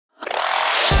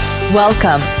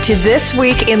Welcome to This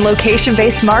Week in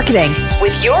Location-Based Marketing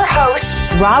with your hosts,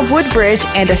 Rob Woodbridge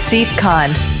and Asif Khan.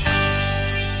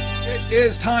 It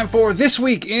is time for This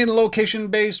Week in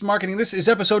Location-Based Marketing. This is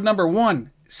episode number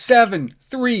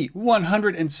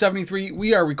 173.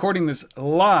 We are recording this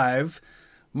live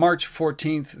March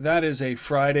 14th. That is a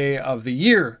Friday of the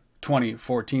year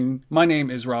 2014. My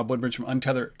name is Rob Woodbridge from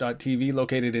Untether.tv,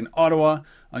 located in Ottawa,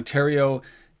 Ontario,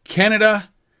 Canada.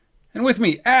 And with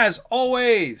me, as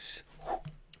always,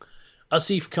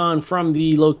 Asif Khan from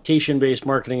the Location-Based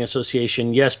Marketing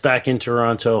Association. Yes, back in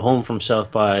Toronto, home from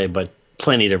South by, but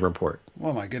plenty to report.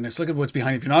 Oh my goodness, look at what's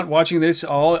behind. If you're not watching this,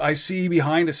 all I see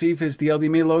behind Asif is the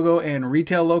LDMA logo and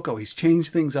retail logo. He's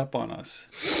changed things up on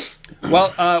us.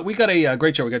 Well, we got a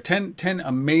great show. We got 10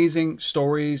 amazing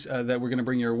stories that we're going to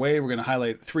bring your way. We're going to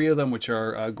highlight 3 of them, which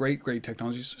are great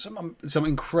technologies. Some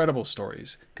incredible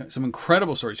stories. You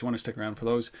want to stick around for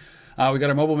those. We got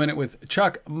our Mobile Minute with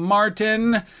Chuck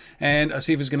Martin, and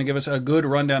Asif is going to give us a good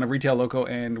rundown of Retail Loco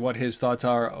and what his thoughts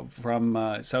are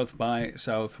from South by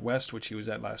Southwest, which he was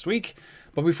at last week.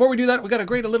 But before we do that, we got a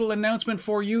great little announcement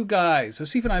for you guys.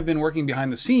 Asif and I have been working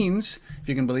behind the scenes, if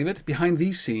you can believe it, behind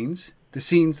these scenes, the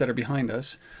scenes that are behind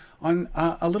us, on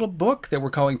a little book that we're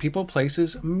calling People,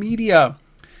 Places, Media.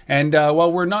 And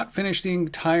while we're not finished the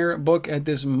entire book at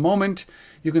this moment,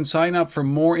 you can sign up for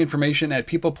more information at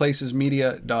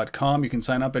peopleplacesmedia.com. You can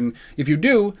sign up, and if you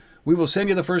do, we will send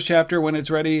you the first chapter when it's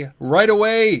ready right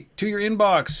away to your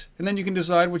inbox, and then you can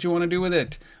decide what you want to do with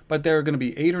it. But there are going to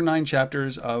be 8 or 9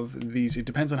 chapters of these. It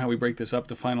depends on how we break this up,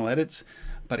 the final edits.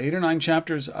 But 8 or 9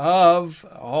 chapters of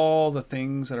all the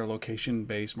things that are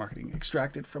location-based marketing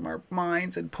extracted from our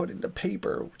minds and put into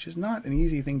paper, which is not an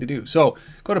easy thing to do. So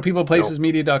go to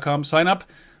peopleplacesmedia.com, sign up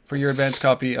for your advanced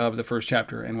copy of the first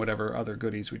chapter and whatever other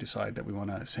goodies we decide that we want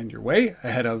to send your way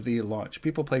ahead of the launch.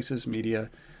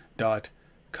 peopleplacesmedia.com.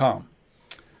 All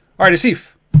right, Asif.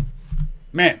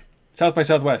 Man, South by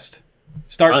Southwest.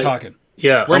 Start talking.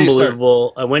 Yeah,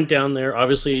 unbelievable. I went down there,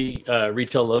 obviously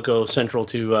Retail Loco central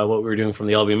to what we were doing from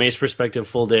the LBMA's perspective,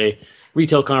 full day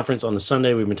retail conference on the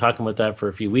Sunday. We've been talking about that for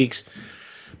a few weeks,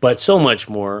 but so much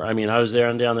more. I mean, I was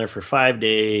down there for 5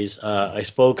 days. I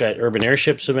spoke at Urban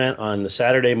Airships event on the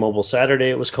Saturday, Mobile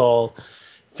Saturday it was called.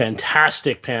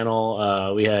 Fantastic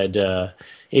panel. We had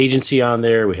agency on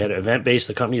there. We had Eventbase,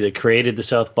 the company that created the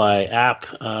South by app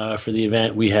for the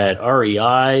event. We had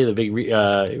REI, the big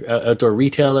outdoor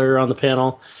retailer, on the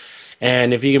panel.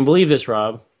 And if you can believe this,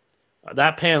 Rob,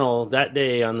 that panel that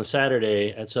day on the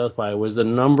Saturday at South by was the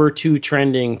 #2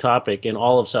 trending topic in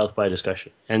all of South by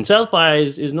discussion. And South by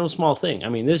is no small thing. I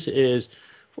mean, this is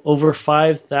over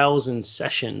 5,000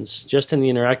 sessions just in the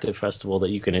Interactive Festival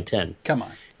that you can attend. Come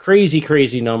on.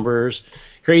 Crazy numbers,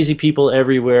 crazy people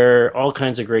everywhere, all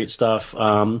kinds of great stuff.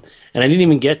 And I didn't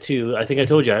even get to, I think I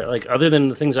told you, other than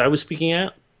the things I was speaking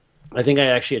at, I think I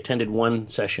actually attended 1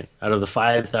 session out of the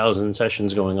 5,000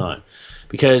 sessions going on.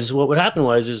 Because what would happen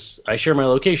is I share my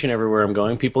location everywhere I'm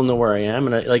going. People know where I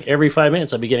am. And every 5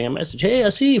 minutes, I'd be getting a message. Hey,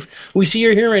 Asif, we see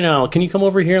you're here right now. Can you come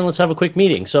over here and let's have a quick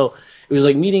meeting? So it was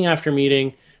like meeting after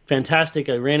meeting. Fantastic.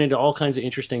 I ran into all kinds of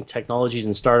interesting technologies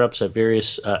and startups at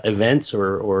various events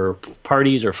or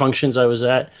parties or functions I was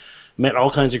at. Met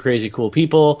all kinds of crazy cool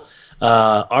people.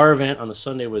 Our event on the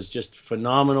Sunday was just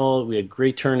phenomenal. We had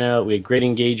great turnout. We had great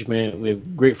engagement. We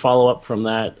had great follow-up from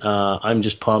that. I'm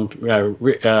just pumped.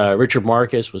 Richard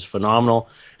Marcus was phenomenal.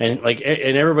 And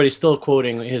and everybody's still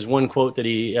quoting his one quote that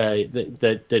he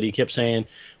that he kept saying,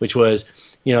 which was,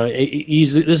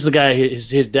 this is the guy,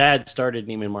 his dad started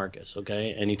Neiman Marcus,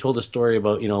 okay? And he told a story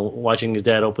about, watching his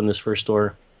dad open this first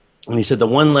store. And he said the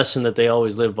one lesson that they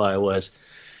always live by was,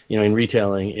 in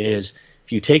retailing is,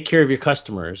 if you take care of your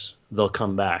customers, they'll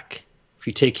come back. If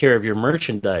you take care of your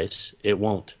merchandise, it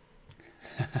won't.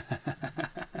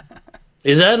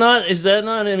 Is that not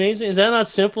amazing? Is that not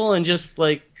simple and just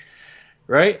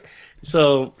right?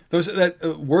 So those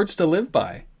words to live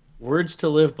by. Words to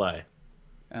live by.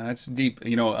 That's deep.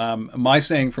 My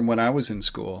saying from when I was in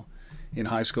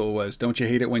high school was, don't you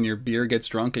hate it when your beer gets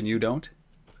drunk and you don't?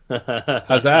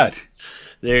 How's that?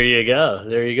 There you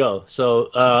go. So,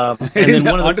 and then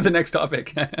on to the next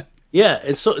topic. Yeah,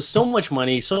 it's so much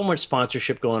money, so much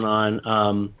sponsorship going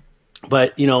on.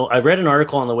 But, I read an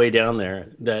article on the way down there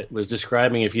that was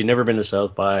describing, if you've never been to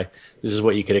South by, this is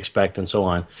what you could expect and so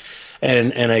on.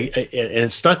 And it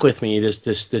stuck with me,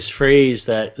 this phrase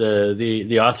that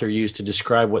the author used to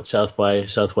describe what South by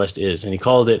Southwest is, and he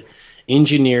called it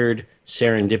engineered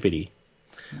serendipity.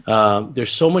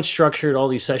 There's so much structure at all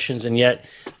these sessions, and yet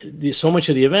so much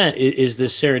of the event is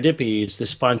this serendipity. It's the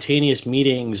spontaneous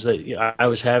meetings that I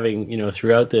was having,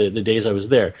 throughout the days I was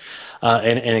there,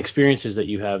 and experiences that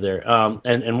you have there.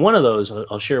 And one of those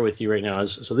I'll share with you right now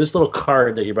is, so this little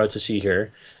card that you're about to see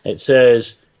here, it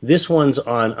says, "This one's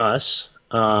on us,"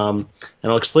 and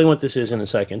I'll explain what this is in a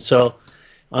second. So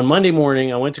on Monday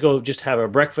morning, I went to go just have a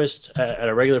breakfast at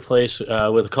a regular place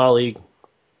with a colleague.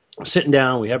 Sitting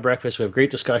down, we have breakfast, we have great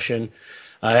discussion.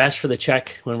 I ask for the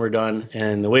check when we're done,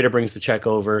 and the waiter brings the check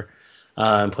over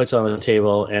and puts it on the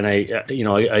table. And I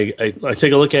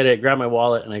take a look at it, grab my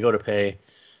wallet, and I go to pay.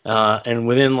 And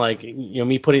within me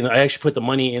I actually put the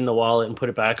money in the wallet and put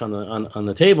it back on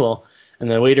the table.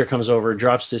 And the waiter comes over,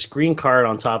 drops this green card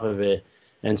on top of it,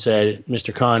 and said,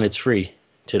 "Mr. Khan, it's free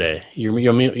today.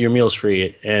 Your meal's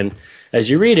free." And as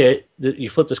you read it, you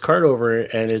flip this card over,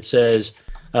 and it says.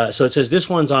 So it says, "This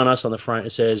one's on us" on the front.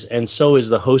 It says, "And so is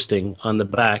the hosting" on the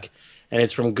back. And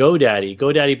it's from GoDaddy.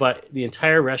 GoDaddy bought the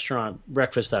entire restaurant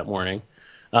breakfast that morning.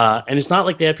 And it's not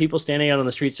like they had people standing out on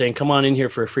the street saying, "Come on in here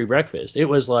for a free breakfast." It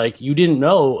was like you didn't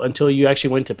know until you actually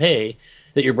went to pay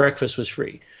that your breakfast was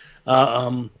free.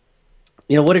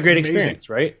 What a great experience,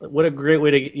 right? What a great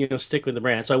way to stick with the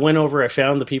brand. So I went over, I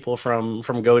found the people from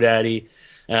GoDaddy,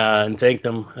 and thank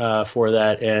them for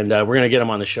that. And we're going to get them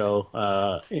on the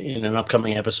show in an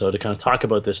upcoming episode to kind of talk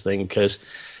about this thing, because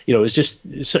it's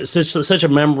just such a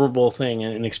memorable thing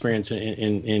and experience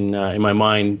in my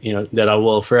mind, that I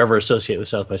will forever associate with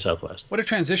South by Southwest. What a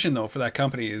transition, though, for that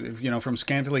company, from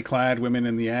scantily clad women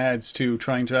in the ads to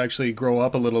trying to actually grow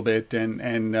up a little bit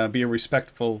and be a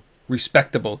respectable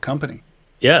company.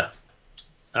 Yeah.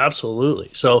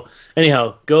 Absolutely. So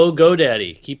anyhow, go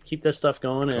GoDaddy. Keep that stuff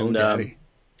going. And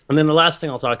then the last thing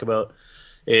I'll talk about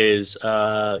is,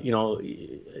 I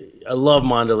love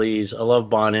Mondelez. I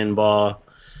love Bon Inbaugh,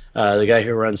 the guy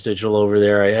who runs digital over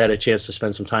there. I had a chance to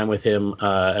spend some time with him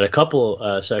at a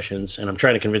couple sessions, and I'm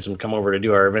trying to convince him to come over to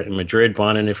do our event in Madrid.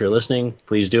 Bonin, if you're listening,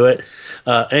 please do it.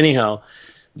 Anyhow,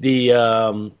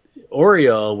 the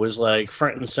Oreo was like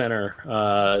front and center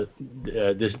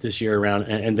this year around,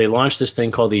 and they launched this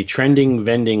thing called the Trending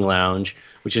Vending Lounge,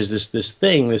 which is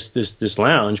this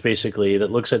lounge basically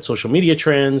that looks at social media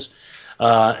trends,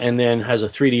 and then has a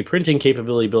 3D printing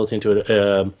capability built into it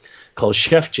called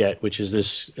ChefJet, which is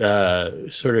this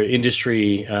sort of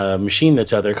industry machine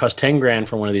that's out there. It costs $10,000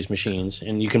 for one of these machines,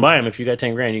 and you can buy them. If you got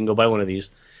 $10,000, you can go buy one of these,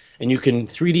 and you can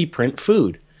 3D print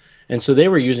food. And so they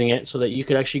were using it so that you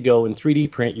could actually go and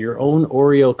 3D print your own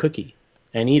Oreo cookie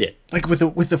and eat it. Like with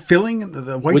the filling,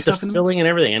 the white with stuff the in filling and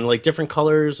everything, and like different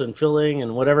colors and filling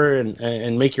and whatever,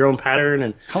 and make your own pattern.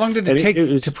 And how long did it take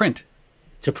to print?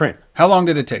 To print. How long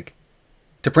did it take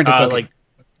to print a cookie? Like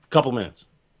a couple minutes.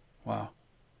 Wow.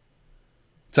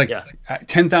 It's like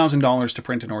 $10,000 to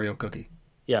print an Oreo cookie.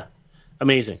 Yeah.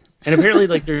 Amazing. And apparently,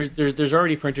 like there's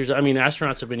already printers. I mean,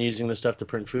 astronauts have been using this stuff to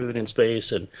print food in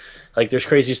space, and like there's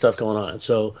crazy stuff going on.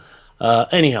 So,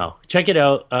 anyhow, check it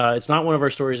out. It's not one of our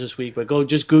stories this week, but go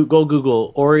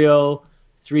Google Oreo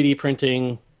 3D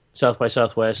printing South by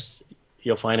Southwest.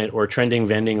 You'll find it, or Trending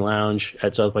Vending Lounge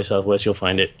at South by Southwest. You'll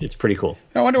find it. It's pretty cool.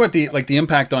 I wonder what the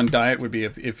impact on diet would be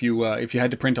if you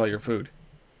had to print all your food,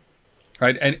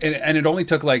 right? And it only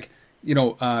took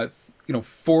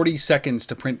 40 seconds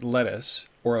to print lettuce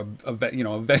or a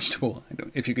vegetable,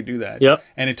 if you could do that. Yep.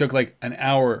 And it took like an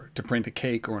hour to print a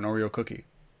cake or an Oreo cookie,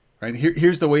 right?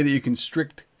 Here's the way that you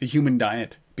constrict the human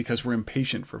diet because we're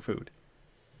impatient for food.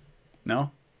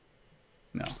 No.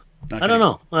 I don't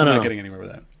know. I'm not getting anywhere with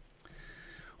that.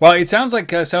 Well, it sounds like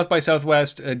South by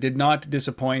Southwest did not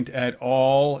disappoint at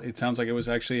all. It sounds like it was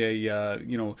actually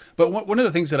But one of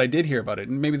the things that I did hear about it,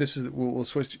 and maybe this is we'll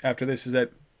switch after this, is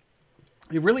that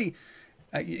it really.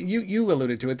 You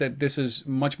alluded to it, that this is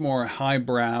much more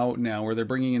highbrow now, where they're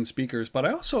bringing in speakers. But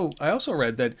I also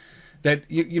read that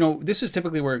this is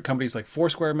typically where companies like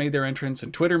Foursquare made their entrance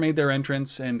and Twitter made their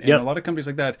entrance, and a lot of companies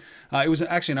like that. It was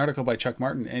actually an article by Chuck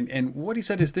Martin, and what he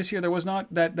said is this year there was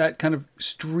not that kind of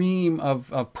stream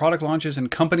of product launches and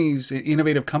companies,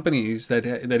 innovative companies that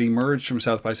emerged from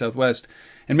South by Southwest,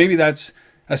 and maybe that's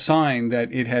a sign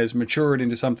that it has matured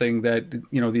into something that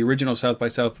the original South by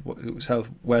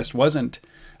Southwest wasn't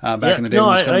back in the day. No,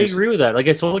 I agree with that. Like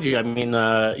I told you, I mean,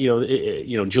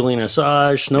 Julian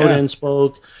Assange, Snowden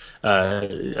spoke.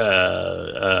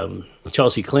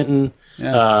 Chelsea Clinton.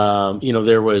 Yeah.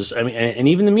 There was, I mean, and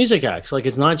even the music acts. Like,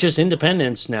 it's not just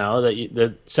independents now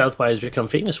that South by has become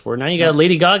famous for. Now you got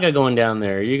Lady Gaga going down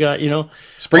there. You got, all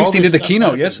Springsteen this did the stuff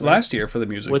keynote, happening, right? last year for the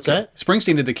music. What's that?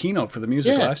 Springsteen did the keynote for the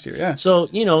music last year. Yeah. So,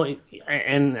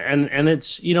 and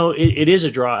it's, it is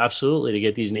a draw, absolutely, to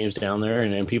get these names down there,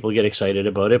 and people get excited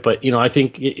about it. But, I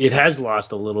think it has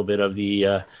lost a little bit of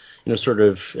the,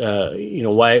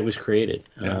 why it was created.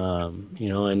 Yeah.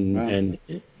 And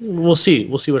we'll see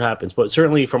what happens. But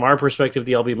certainly from our perspective,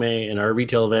 the LBMA and our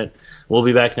retail event, we'll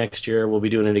be back next year. We'll be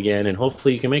doing it again, and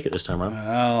hopefully you can make it this time, Rob.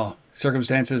 Well,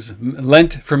 circumstances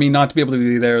lent for me not to be able to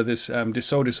be there. This I'm just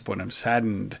so disappointed. I'm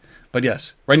saddened. But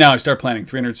yes, right now I start planning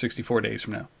 364 days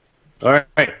from now. All right.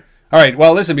 All right.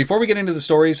 Well, listen, before we get into the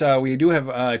stories, we do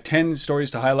have 10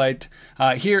 stories to highlight.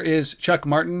 Here is Chuck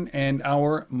Martin and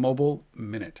our Mobile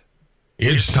Minute.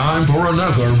 It's time for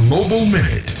another Mobile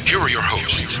Minute. Here are your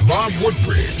hosts, Rob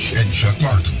Woodbridge and Chuck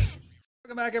Martin.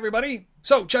 Welcome back, everybody.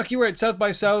 So, Chuck, you were at South by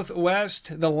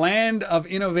Southwest, the land of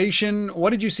innovation.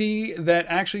 What did you see that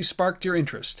actually sparked your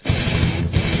interest?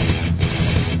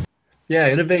 Yeah,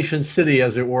 Innovation City,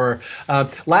 as it were.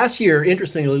 Last year,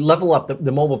 interestingly, Level Up,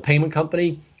 the mobile payment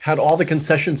company, had all the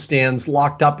concession stands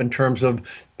locked up in terms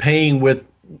of paying with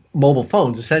mobile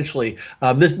phones, essentially.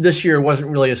 This year wasn't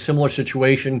really a similar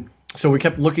situation. So we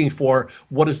kept looking for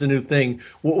what is the new thing.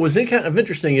 What was kind of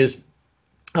interesting is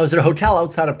I was at a hotel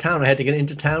outside of town. I had to get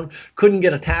into town, couldn't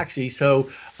get a taxi.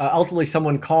 So ultimately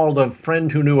someone called a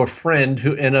friend who knew a friend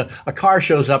and a car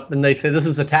shows up and they say, this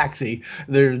is a taxi.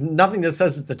 There's nothing that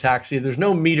says it's a taxi. There's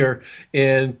no meter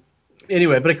in.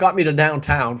 Anyway, but it got me to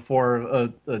downtown for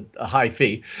a high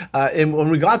fee. And when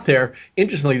we got there,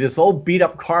 interestingly, this old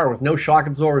beat-up car with no shock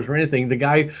absorbers or anything, the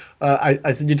guy,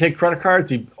 I said, you take credit cards?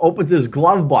 He opens his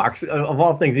glove box, of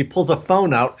all things. He pulls a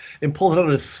phone out and pulls it out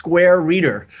of a square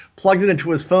reader, plugs it into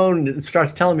his phone, and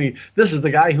starts telling me, this is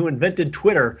the guy who invented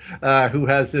Twitter, who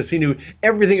has this. He knew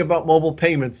everything about mobile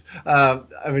payments.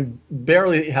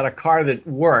 Barely had a car that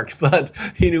worked, but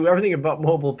he knew everything about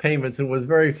mobile payments and was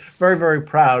very, very, very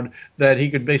proud that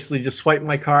he could basically just swipe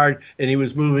my card and he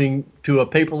was moving to a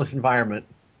paperless environment.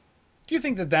 Do you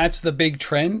think that that's the big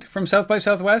trend from South by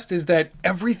Southwest, is that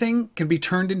everything can be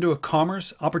turned into a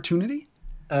commerce opportunity?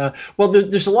 Well,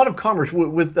 there's a lot of commerce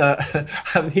with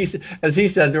as he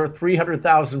said, there are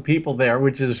 300,000 people there,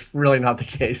 which is really not the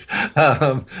case.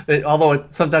 Although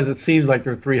sometimes it seems like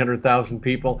there are 300,000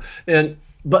 people.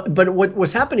 But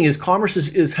what's happening is commerce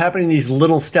is happening in these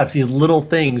little steps, these little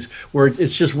things where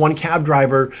it's just one cab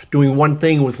driver doing one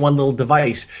thing with one little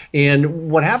device. And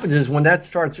what happens is when that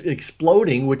starts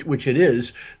exploding, which it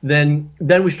is, then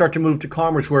we start to move to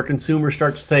commerce where consumers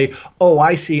start to say, oh,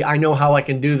 I see, I know how I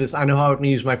can do this. I know how I can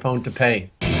use my phone to pay.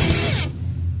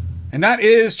 And that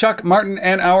is Chuck Martin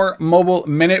and our Mobile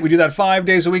Minute. We do that 5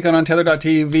 days a week on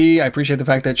Untether.tv. I appreciate the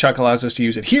fact that Chuck allows us to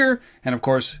use it here. And of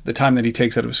course, the time that he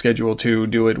takes out of his schedule to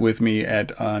do it with me at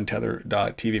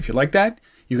Untether.tv. If you like that,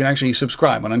 you can actually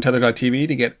subscribe on Untether.tv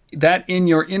to get that in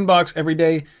your inbox every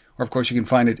day. Or of course, you can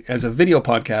find it as a video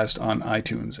podcast on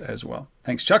iTunes as well.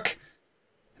 Thanks, Chuck.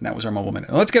 And that was our Mobile Minute.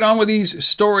 Now let's get on with these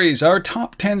stories. Our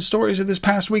top 10 stories of this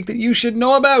past week that you should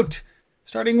know about.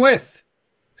 Starting with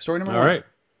story number 1. All right.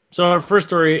 So our first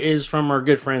story is from our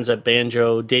good friends at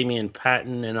Banjo. Damian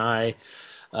Patton and I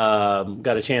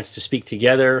got a chance to speak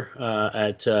together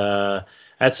at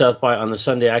South by on the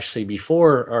Sunday, actually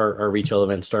before our retail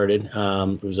event started.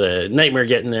 It was a nightmare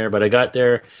getting there, but I got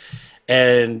there,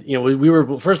 and we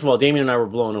were, first of all, Damian and I were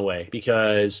blown away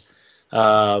because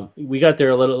we got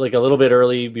there a little bit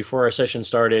early before our session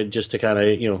started, just to kind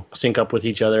of sync up with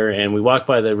each other, and we walked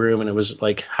by the room and it was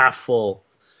like half full.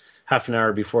 Half an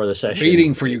hour before the session.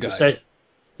 Waiting for you guys.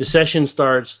 The session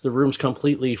starts, the room's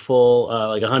completely full,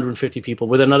 like 150 people,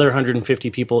 with another 150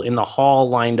 people in the hall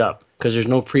lined up, because there's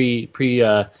no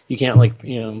you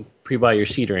can't pre-buy your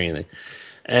seat or anything.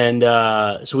 And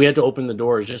so we had to open the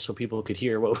doors just so people could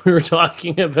hear what we were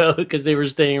talking about, because they were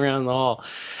staying around the hall.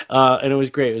 And it was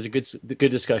great. It was a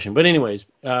good discussion. But anyways,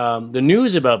 the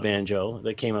news about Banjo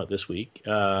that came out this week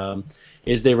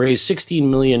is they raised $16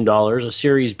 million, a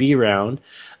Series B round.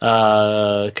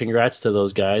 Congrats to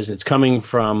those guys. It's coming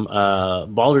from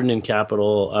Balderton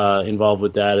Capital, involved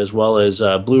with that, as well as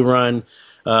Blue Run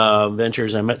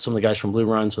Ventures. I met some of the guys from Blue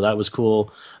Run, so that was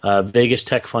cool. Vegas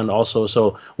Tech Fund also.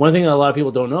 So one thing that a lot of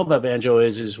people don't know about Banjo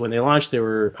is when they launched, they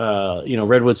were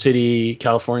Redwood City,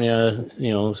 California,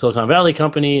 Silicon Valley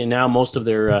company, and now most of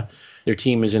their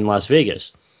team is in Las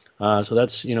Vegas. So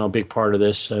that's a big part of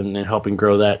this and helping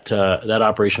grow that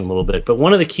operation a little bit. But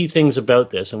one of the key things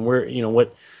about this, and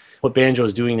what Banjo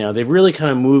is doing now. They've really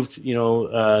kind of moved,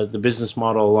 the business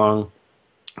model along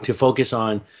to focus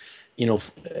on,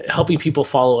 helping people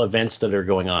follow events that are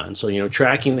going on. So,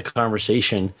 tracking the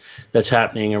conversation that's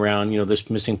happening around, this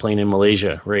missing plane in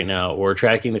Malaysia right now, or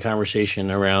tracking the conversation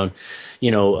around,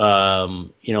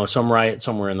 some riot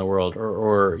somewhere in the world,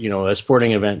 or a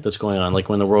sporting event that's going on, like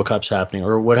when the World Cup's happening,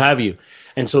 or what have you.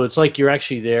 And so it's like you're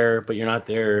actually there, but you're not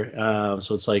there.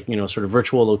 So it's like, sort of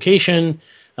virtual location,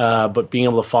 but being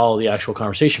able to follow the actual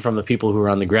conversation from the people who are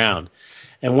on the ground.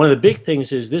 And one of the big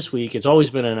things is this week, it's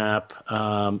always been an app,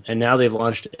 and now they've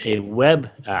launched a web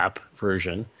app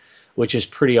version, which is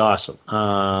pretty awesome.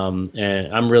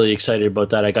 And I'm really excited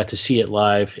about that. I got to see it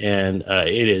live, and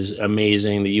it is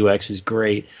amazing. The UX is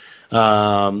great.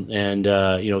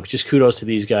 Just kudos to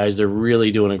these guys. They're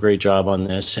really doing a great job on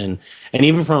this. And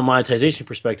even from a monetization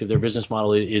perspective, their business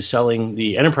model is selling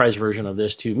the enterprise version of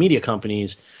this to media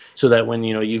companies, so that when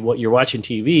you're watching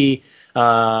TV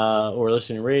or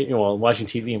listening to radio, watching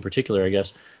TV in particular, I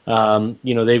guess,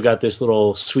 they've got this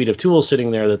little suite of tools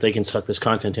sitting there that they can suck this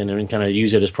content in and kind of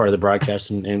use it as part of the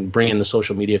broadcast and bring in the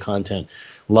social media content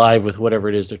live with whatever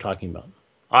it is they're talking about.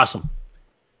 Awesome.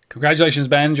 Congratulations,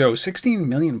 Banjo. $16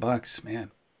 million,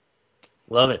 man.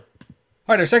 Love it.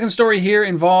 All right, our second story here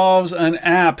involves an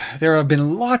app. There have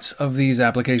been lots of these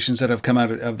applications that have come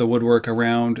out of the woodwork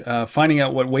around finding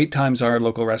out what wait times are at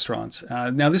local restaurants.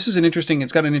 Now, this is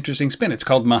it's got an interesting spin. It's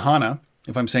called Mahana,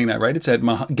 if I'm saying that right. It's at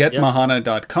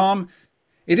getmahana.com.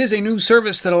 It is a new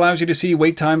service that allows you to see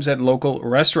wait times at local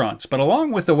restaurants. But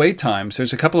along with the wait times,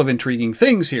 there's a couple of intriguing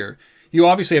things here. You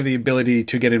obviously have the ability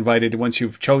to get invited once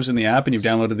you've chosen the app and you've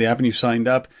downloaded the app and you've signed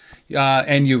up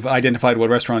and you've identified what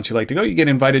restaurants you like to go. You get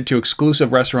invited to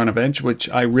exclusive restaurant events, which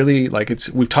I really like.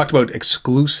 We've talked about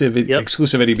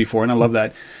exclusivity before, and I love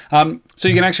that. So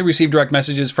you can actually receive direct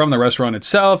messages from the restaurant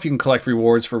itself. You can collect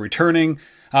rewards for returning.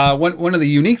 One of the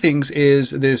unique things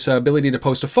is this ability to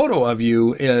post a photo of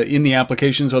you in the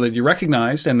application so that you're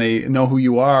recognized and they know who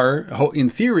you are, in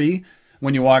theory,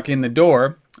 when you walk in the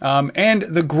door. And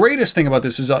the greatest thing about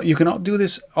this is you can do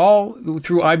this all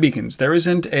through iBeacons. There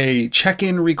isn't a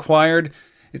check-in required.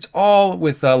 It's all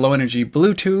with low-energy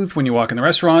Bluetooth. When you walk in the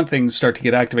restaurant, things start to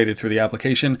get activated through the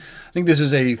application. I think this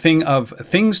is a thing of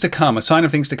things to come, a sign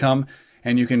of things to come.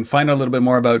 And you can find out a little bit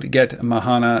more about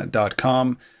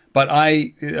getmahana.com. But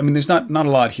I mean, there's not a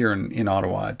lot here in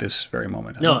Ottawa at this very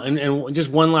moment. No, and just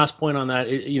one last point on that.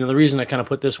 The reason I kind of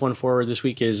put this one forward this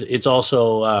week is it's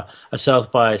also a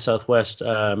South by Southwest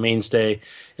mainstay.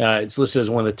 It's listed as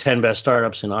one of the 10 best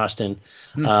startups in Austin,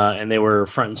 and they were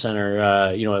front and center,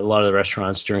 at a lot of the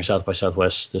restaurants during South by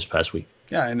Southwest this past week.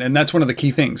 Yeah, and that's one of the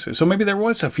key things. So maybe there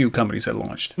was a few companies that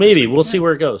launched. Maybe we'll see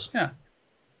where it goes. Yeah.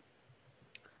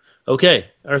 Okay,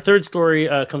 our third story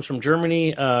comes from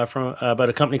Germany, about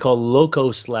a company called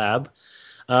Locoslab,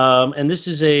 and this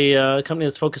is a company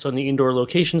that's focused on the indoor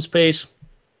location space.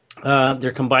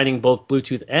 They're combining both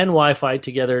Bluetooth and Wi-Fi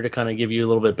together to kind of give you a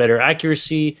little bit better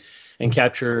accuracy and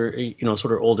capture,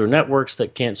 sort of older networks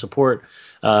that can't support,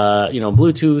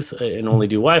 Bluetooth and only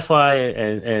do Wi-Fi,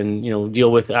 and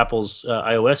deal with Apple's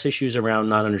iOS issues around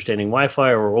not understanding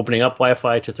Wi-Fi or opening up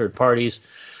Wi-Fi to third parties.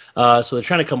 So they're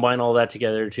trying to combine all that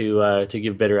together to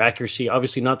give better accuracy.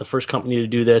 Obviously, not the first company to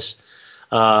do this.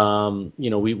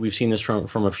 We've seen this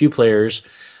from a few players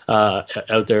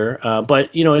out there, but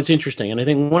it's interesting. And I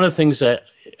think one of the things that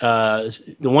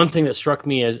the one thing that struck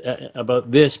me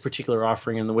about this particular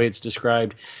offering and the way it's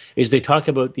described is they talk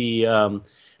about the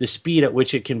speed at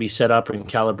which it can be set up and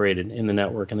calibrated in the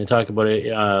network. And they talk about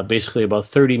it basically about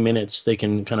 30 minutes. They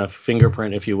can kind of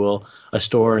fingerprint, if you will, a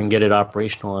store and get it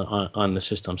operational on the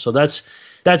system. So that's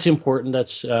important.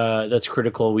 That's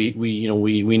critical. We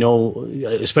know,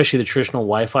 especially the traditional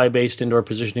Wi-Fi based indoor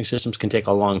positioning systems can take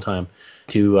a long time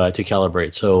to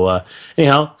calibrate. So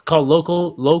anyhow, it's called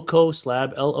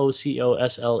Locoslab,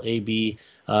 Locoslab,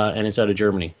 and it's out of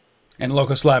Germany. And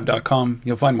locoslab.com.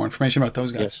 You'll find more information about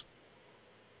those guys. Yes.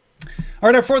 All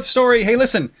right, our fourth story. Hey,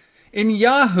 listen, in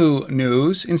Yahoo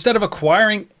News, instead of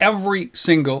acquiring every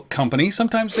single company,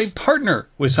 sometimes they partner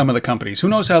with some of the companies. Who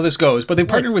knows how this goes? But they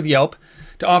partner with Yelp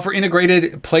to offer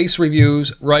integrated place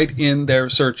reviews right in their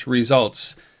search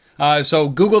results. So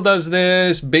Google does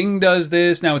this, Bing does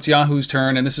this, now it's Yahoo's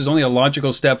turn, and this is only a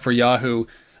logical step for Yahoo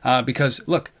because,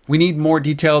 look, we need more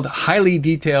detailed, highly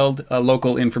detailed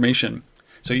local information.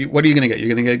 So what are you going to get?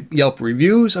 You're going to get Yelp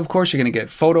reviews, of course. You're going to get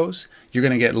photos. You're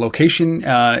going to get location,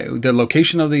 the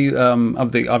location of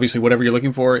the obviously whatever you're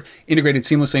looking for, integrated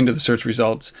seamlessly into the search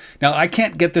results. Now, I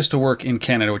can't get this to work in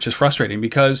Canada, which is frustrating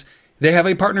because they have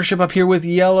a partnership up here with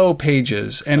Yellow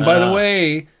Pages. And by the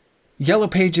way, Yellow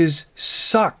Pages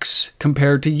sucks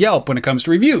compared to Yelp when it comes to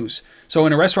reviews. So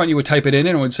in a restaurant, you would type it in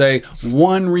and it would say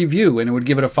 1 review and it would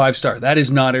give it a 5-star. That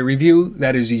is not a review.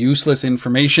 That is useless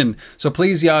information. So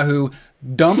please, Yahoo,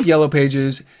 dump Yellow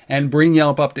Pages and bring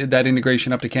Yelp up to that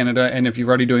integration up to Canada. And if you're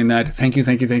already doing that, thank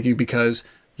you, because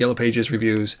Yellow Pages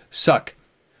reviews suck.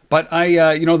 But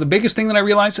the biggest thing that I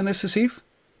realized in this, Asif,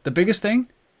 the biggest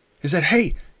thing is that,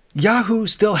 hey, Yahoo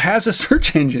still has a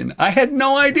search engine. I had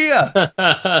no idea.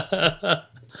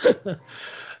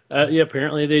 Yeah,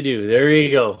 apparently they do. There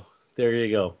you go.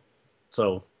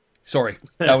 So, sorry,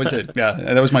 that was it. Yeah,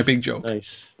 that was my big joke.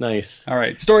 Nice. All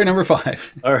right, story number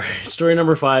 5. All right, story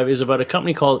number 5 is about a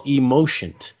company called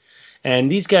Emotion.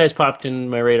 And these guys popped in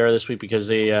my radar this week because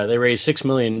they raised $6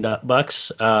 million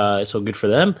bucks. So good for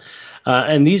them.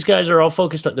 And these guys are all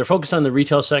focused on the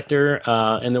retail sector.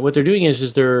 And what they're doing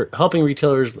is they're helping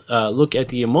retailers look at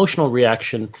the emotional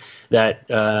reaction that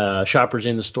shoppers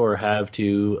in the store have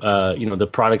to the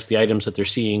products, the items that they're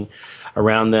seeing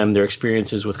around them, their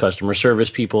experiences with customer service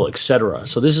people, etc.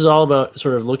 So this is all about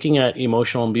sort of looking at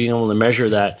emotional and being able to measure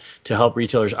that to help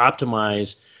retailers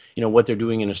optimize what they're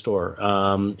doing in a store.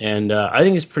 And I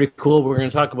think it's pretty cool. We're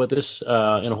going to talk about this in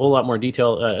a whole lot more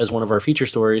detail as one of our feature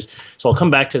stories. So I'll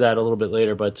come back to that a little bit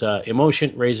later. But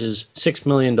Emotion raises $6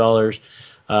 million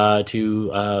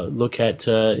to look at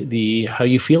how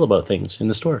you feel about things in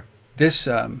the store. This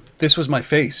was my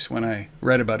face when I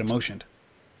read about Emotion.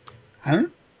 Huh?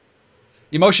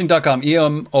 Emotion.com,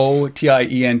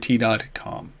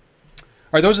 EMOTIENT.com. All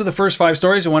right, those are the first 5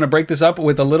 stories. I want to break this up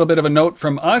with a little bit of a note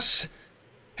from us.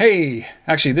 Hey,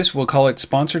 actually, we'll call it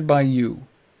sponsored by you.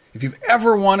 If you've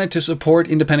ever wanted to support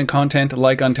independent content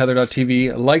like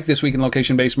Untether.tv, like This Week in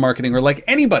Location-Based Marketing, or like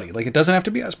anybody, like it doesn't have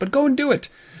to be us, but go and do it.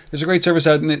 There's a great service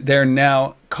out there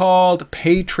now called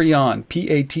Patreon,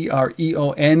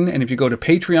 Patreon. And if you go to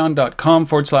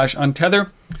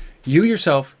patreon.com/untether, you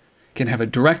yourself can have a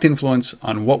direct influence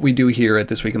on what we do here at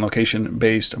This Week in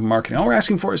Location-Based Marketing. All we're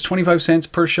asking for is 25 cents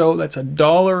per show. That's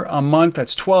 $1 a month.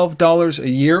 That's $12 a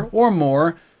year or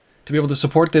more to be able to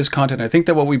support this content. I think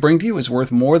that what we bring to you is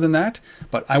worth more than that,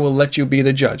 but I will let you be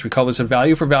the judge. We call this a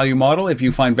value for value model. If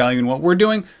you find value in what we're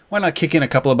doing, why not kick in a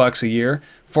couple of bucks a year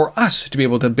for us to be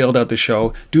able to build out the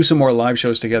show, do some more live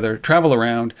shows together, travel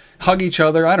around, hug each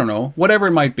other, I don't know, whatever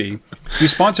it might be. You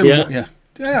sponsor more,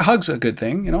 Yeah, hugs a good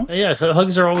thing, Yeah,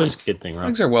 hugs are always a good thing, right?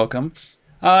 Hugs are welcome.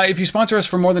 If you sponsor us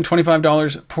for more than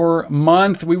 $25 per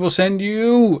month, we will send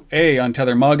you a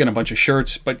Untether mug and a bunch of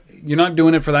shirts, but you're not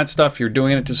doing it for that stuff. You're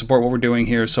doing it to support what we're doing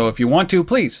here. So if you want to,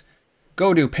 please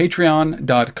go to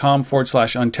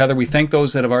patreon.com/untether. We thank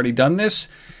those that have already done this.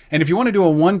 And if you want to do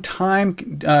a one-time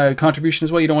contribution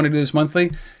as well, you don't want to do this monthly,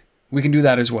 we can do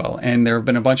that as well. And there have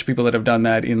been a bunch of people that have done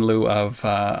that in lieu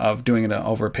of doing it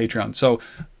over Patreon. So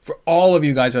for all of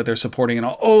you guys out there supporting and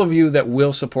all of you that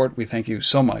will support, we thank you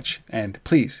so much. And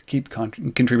please keep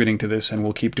contributing to this, and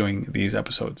we'll keep doing these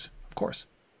episodes, of course.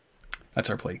 That's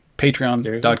our plea.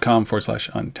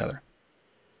 Patreon.com/untether.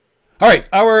 All right,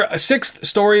 our 6th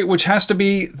story, which has to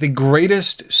be the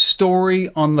greatest story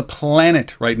on the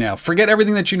planet right now. Forget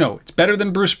everything that you know. It's better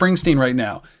than Bruce Springsteen right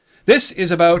now. This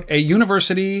is about a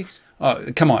university.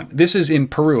 This is in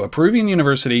Peru, a Peruvian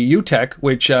university, UTEC,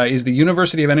 which is the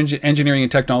University of Engineering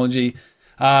and Technology.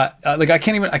 I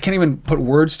can't even put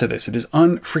words to this. It is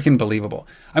unfreaking believable.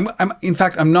 In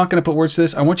fact, I'm not going to put words to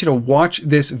this. I want you to watch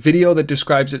this video that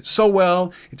describes it so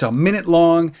well. It's a minute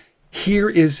long. Here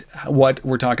is what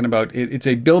we're talking about. It's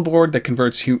a billboard that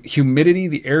converts humidity,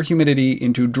 the air humidity,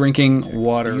 into drinking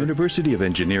water. The University of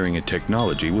Engineering and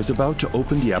Technology was about to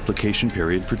open the application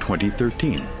period for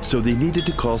 2013, so they needed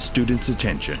to call students'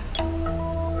 attention.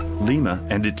 Lima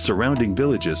and its surrounding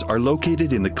villages are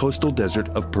located in the coastal desert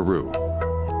of Peru.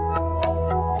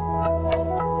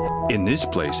 In this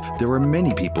place, there are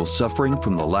many people suffering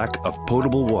from the lack of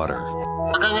potable water.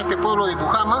 Acá en este pueblo de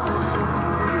Pujama,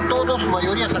 todos,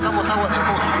 mayoría sacamos agua de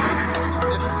pozo.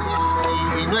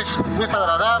 Y no es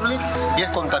agradable y es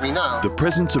contaminado. The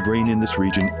presence of rain in this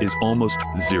region is almost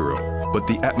zero, but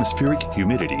the atmospheric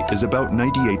humidity is about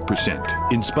 98%.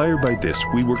 Inspired by this,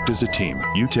 we worked as a team,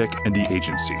 UTEC and the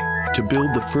agency, to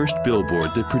build the first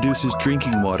billboard that produces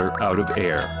drinking water out of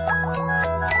air.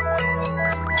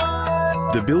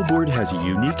 The billboard has a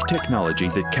unique technology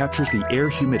that captures the air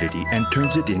humidity and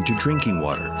turns it into drinking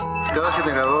water. Cada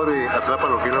generador atrapa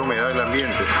lo que es la humedad del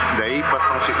ambiente. De ahí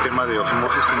pasa un sistema de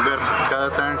osmosis inversa.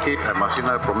 Cada tanque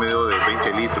almacena el promedio de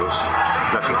 20 litros.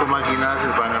 Las 5 máquinas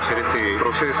van a hacer este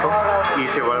proceso y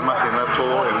se va a almacenar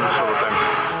todo en un solo tanque.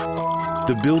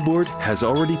 The billboard has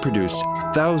already produced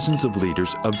thousands of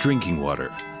liters of drinking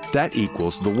water. That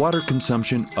equals the water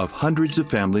consumption of hundreds of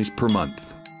families per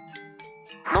month.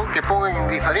 ¿no? Que pongan en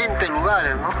diferentes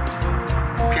lugares, ¿no?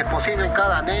 Si es posible en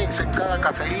cada anexo, en cada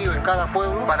caserío, en cada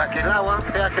pueblo, para que el agua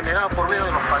sea generada por medio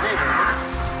de los paneles,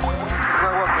 ¿no? Un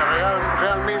agua que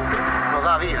realmente nos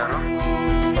da vida, ¿no?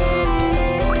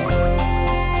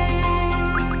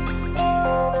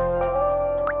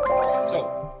 So,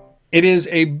 it is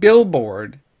a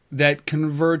billboard that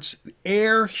converts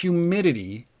air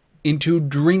humidity into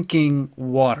drinking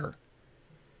water.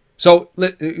 So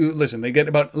listen, they get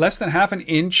about less than half an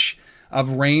inch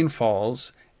of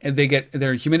rainfalls, and they get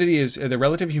their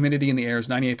relative humidity in the air is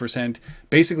 98%.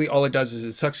 Basically, all it does is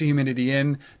it sucks the humidity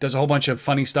in, does a whole bunch of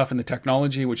funny stuff in the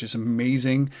technology, which is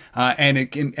amazing.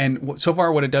 And so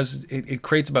far, what it does is it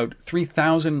creates about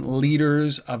 3,000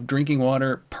 liters of drinking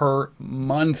water per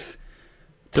month.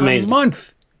 It's amazing.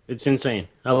 Month. It's insane.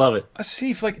 I love it.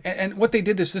 Asif, and what they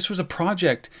did this was a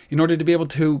project in order to be able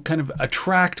to kind of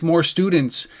attract more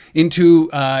students into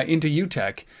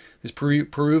UTEC, this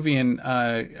Peruvian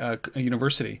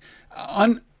university.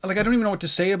 I don't even know what to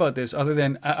say about this other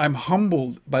than I'm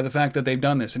humbled by the fact that they've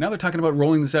done this. And now they're talking about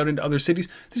rolling this out into other cities.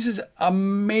 This is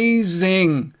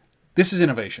amazing. This is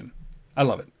innovation. I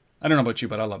love it. I don't know about you,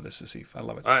 but I love this, Asif. I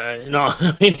love it. No,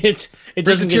 I mean it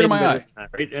doesn't tear get to my eye.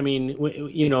 Right? I mean,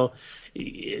 you know,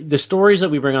 the stories that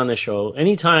we bring on this show.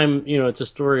 Anytime it's a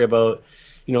story about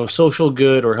social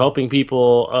good or helping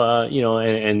people,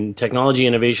 and technology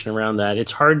innovation around that.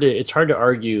 It's hard to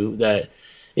argue that.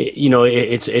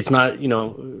 It's not,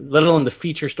 let alone the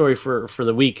feature story for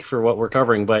the week for what we're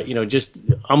covering, but just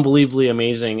unbelievably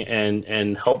amazing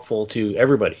and helpful to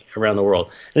everybody around the world.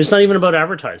 And it's not even about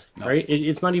advertising, right?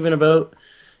 It's not even about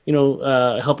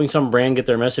helping some brand get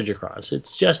their message across.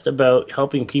 It's just about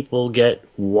helping people get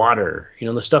water,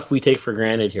 the stuff we take for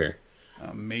granted here.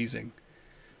 Amazing.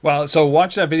 Well, so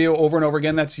watch that video over and over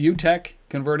again. That's UTEC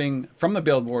converting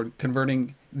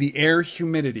the air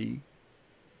humidity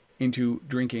into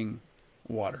drinking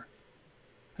water.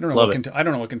 I don't know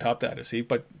what can top that, Asif,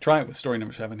 but try it with story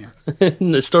number 7 here.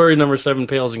 The story number 7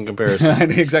 pales in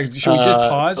comparison. Exactly. Should we just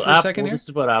pause for a second here? This is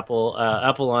about Apple.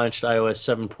 Apple launched iOS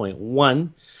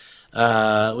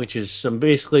 7.1, which is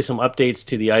basically some updates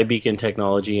to the iBeacon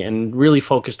technology and really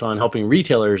focused on helping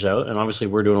retailers out. And obviously,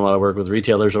 we're doing a lot of work with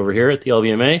retailers over here at the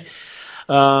LBMA.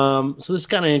 So this is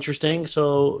kind of interesting.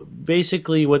 So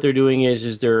basically, what they're doing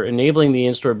is they're enabling the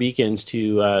in-store beacons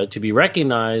to be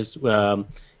recognized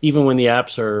even when the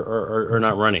apps are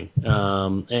not running.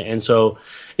 And so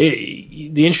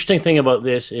the interesting thing about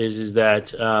this is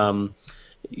that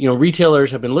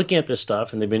retailers have been looking at this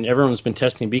stuff, and everyone's been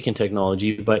testing beacon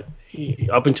technology. But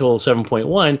up until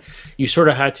 7.1, you sort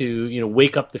of had to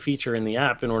wake up the feature in the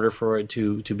app in order for it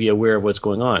to be aware of what's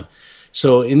going on.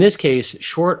 So in this case,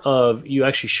 short of you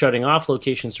actually shutting off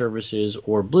location services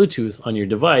or Bluetooth on your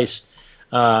device,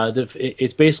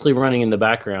 it's basically running in the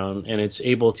background, and it's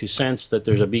able to sense that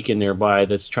there's a beacon nearby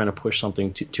that's trying to push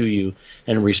something to you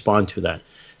and respond to that.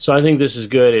 So I think this is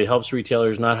good. It helps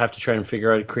retailers not have to try and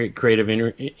figure out creative,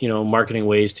 marketing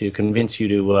ways to convince you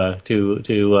to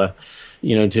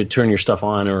turn your stuff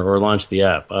on or launch the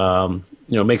app.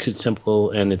 Makes it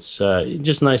simple, and it's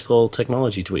just a nice little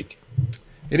technology tweak.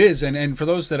 It is, and for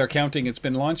those that are counting, it's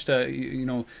been launched.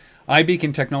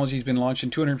 iBeacon technology has been launched in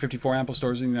 254 Apple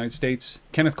stores in the United States.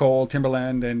 Kenneth Cole,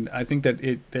 Timberland, and I think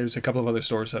that there's a couple of other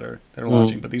stores that are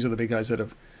launching, but these are the big guys that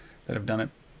have done it.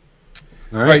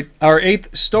 All right, our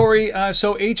 8th story.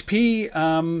 So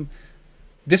HP.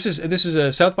 This is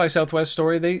a South by Southwest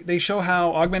story. They show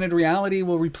how augmented reality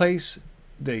will replace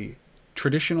the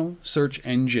traditional search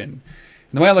engine.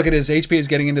 And the way I look at it is HP is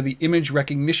getting into the image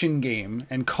recognition game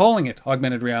and calling it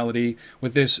augmented reality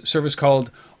with this service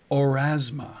called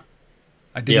Aurasma.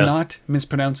 I did not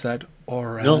mispronounce that.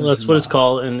 Aurasma. No, that's what it's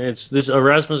called. And it's this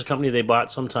Aurasma is a company they bought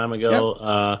some time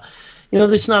ago. Yep.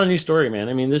 This is not a new story, man.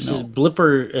 I mean, is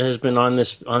Blipper has been on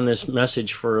this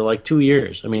message for like 2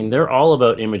 years. I mean, they're all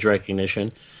about image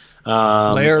recognition.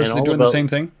 Layers, they're doing the same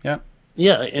thing. Yeah.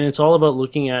 Yeah, and it's all about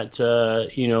looking at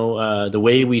the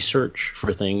way we search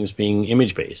for things being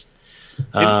image based.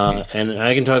 And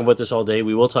I can talk about this all day.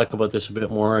 We will talk about this a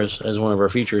bit more as one of our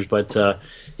features. But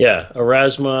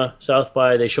Aurasma, South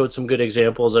by, they showed some good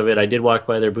examples of it. I did walk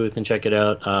by their booth and check it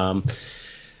out.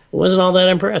 Wasn't all that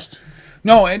impressed.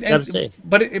 No,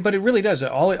 but it really does.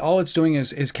 All it's doing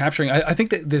is capturing. I think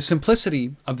that the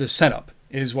simplicity of the setup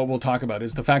is what we'll talk about,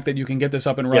 is the fact that you can get this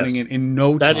up and running Yes. in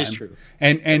no time. That is true.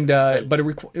 But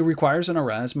it requires an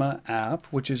Aurasma app,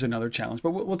 which is another challenge.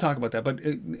 But we'll talk about that. But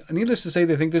needless to say,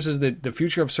 they think this is the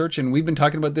future of search, and we've been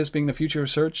talking about this being the future of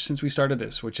search since we started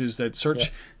this, which is that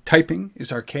search typing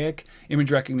is archaic,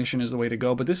 image recognition is the way to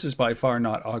go. But this is by far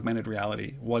not augmented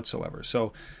reality whatsoever.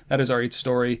 So that is our 8th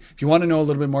story. If you want to know a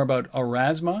little bit more about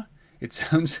Aurasma, it's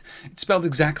spelled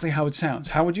exactly how it sounds.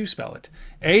 How would you spell it?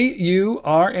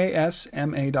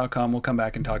 AURASMA.com. We'll come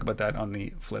back and talk about that on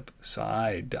the flip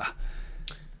side.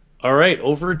 All right,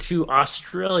 over to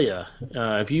Australia.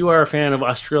 If you are a fan of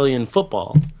Australian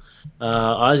football,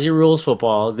 Aussie Rules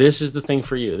football, this is the thing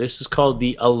for you. This is called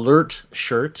the Alert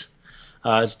Shirt.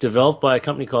 It's developed by a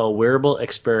company called Wearable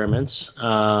Experiments.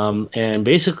 And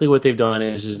basically what they've done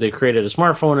is they created a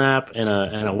smartphone app and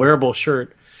a wearable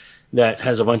shirt that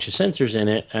has a bunch of sensors in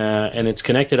it, and it's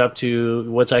connected up to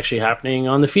what's actually happening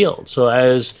on the field. So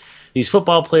as these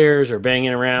football players are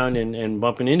banging around and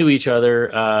bumping into each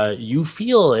other, you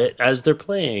feel it as they're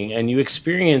playing, and you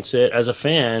experience it as a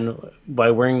fan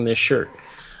by wearing this shirt.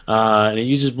 And it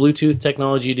uses Bluetooth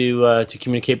technology to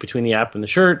communicate between the app and the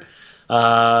shirt.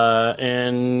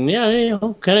 And yeah,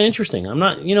 kind of interesting.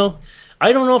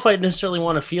 I don't know if I necessarily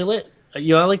want to feel it. I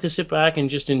like to sit back and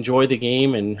just enjoy the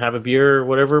game and have a beer or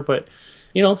whatever. But,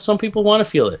 some people want to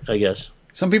feel it, I guess.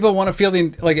 Some people want to feel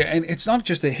and it's not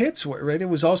just the hits, right? It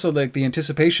was also like the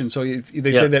anticipation. So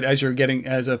they say that as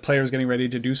a player's getting ready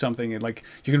to do something, and like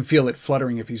you can feel it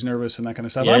fluttering if he's nervous and that kind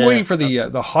of stuff. Yeah, I'm waiting for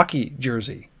the hockey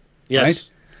jersey. Yes. Right?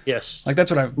 Yes. Like that's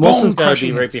what I've. Most got to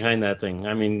be right behind that thing.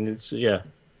 I mean, it's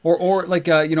Or like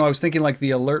I was thinking like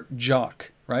the alert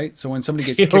jock. Right, so when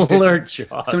somebody gets kicked in the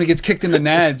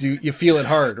nads, you feel it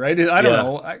hard, right? I don't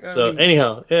know.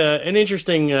 Anyhow, an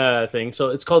interesting thing.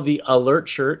 So it's called the Alert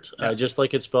Shirt, just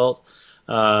like it's spelled,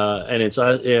 and it's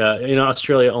in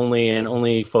Australia only, and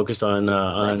only focused on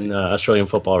Australian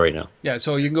football right now. Yeah,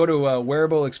 so you can go to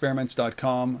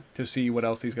wearableexperiments.com to see what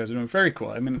else these guys are doing. Very cool.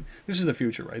 I mean, this is the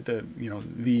future, right?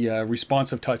 The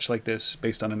responsive touch like this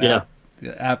based on an app,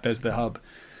 the app as the hub.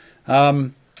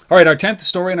 All right, our 10th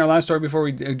story and our last story before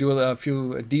we do a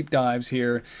few deep dives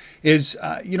here is,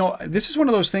 this is one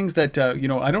of those things that,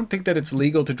 I don't think that it's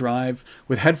legal to drive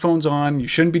with headphones on. You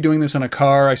shouldn't be doing this in a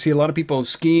car. I see a lot of people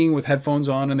skiing with headphones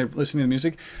on and they're listening to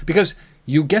music because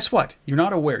guess what? You're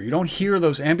not aware. You don't hear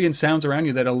those ambient sounds around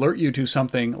you that alert you to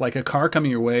something like a car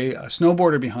coming your way, a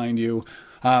snowboarder behind you,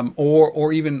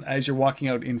 or even as you're walking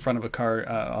out in front of a car,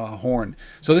 a horn.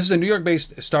 So this is a New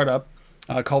York-based startup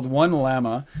called One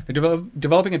Llama. They're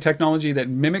developing a technology that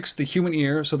mimics the human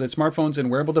ear so that smartphones and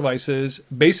wearable devices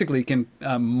basically can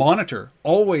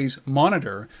always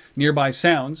monitor nearby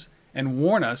sounds and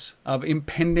warn us of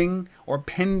impending or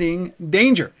pending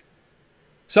danger.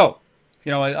 So,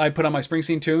 I put on my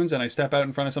Springsteen tunes and I step out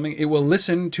in front of something. It will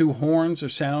listen to horns or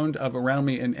sound of around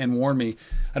me and warn me.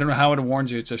 I don't know how it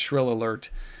warns you. It's a shrill alert.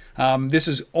 This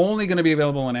is only going to be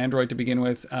available on Android to begin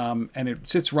with, and it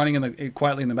sits running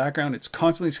quietly in the background. It's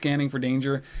constantly scanning for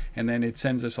danger, and then it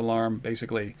sends this alarm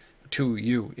basically to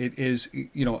you. It is,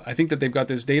 I think that they've got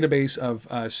this database of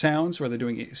sounds where they're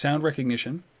doing sound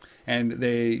recognition, and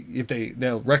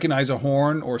they'll recognize a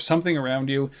horn or something around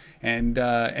you, and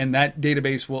that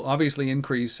database will obviously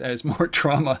increase as more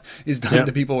trauma is done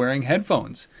to people wearing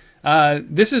headphones. I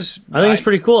think it's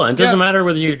pretty cool. And it doesn't matter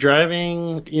whether you're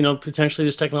driving, potentially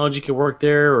this technology could work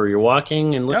there, or you're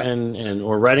walking and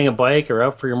or riding a bike or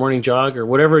out for your morning jog or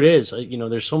whatever it is.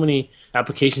 There's so many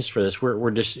applications for this. We're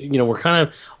just, we're kind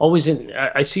of always in,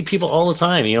 I see people all the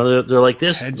time, they're like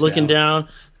this, heads looking down.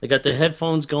 They got the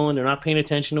headphones going. They're not paying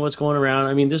attention to what's going around.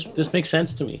 I mean, this makes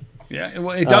sense to me. Yeah,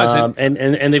 well, it does.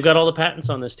 And they've got all the patents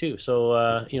on this too.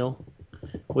 So,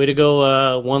 way to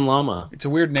go, One Llama. It's a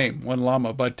weird name, One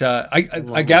Llama, but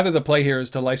I gather the play here is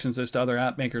to license this to other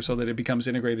app makers so that it becomes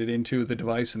integrated into the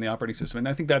device and the operating system, and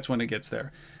I think that's when it gets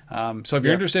there. So if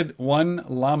you're interested, One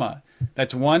Llama.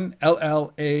 That's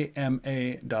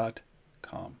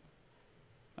OneLLAMA.com.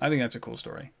 I think that's a cool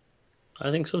story. I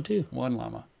think so too. One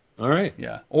Llama. All right.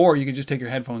 Yeah. Or you can just take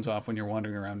your headphones off when you're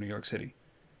wandering around New York City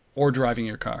or driving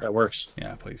your car. That works.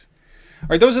 Yeah, please. All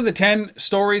right, those are the 10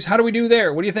 stories. How do we do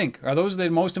there? What do you think? Are those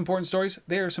the most important stories?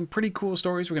 There are some pretty cool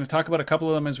stories. We're going to talk about a couple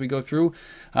of them as we go through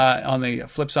on the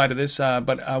flip side of this.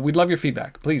 But we'd love your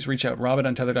feedback. Please reach out,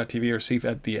 rob@untether.tv or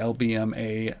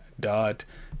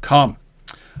asif@thelbma.com.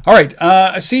 All right,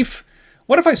 Asif,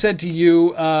 what if I said to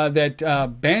you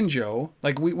that banjo,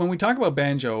 when we talk about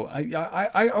banjo,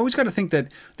 I always got to think that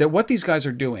what these guys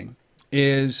are doing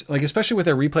is, especially with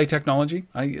their replay technology,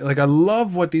 I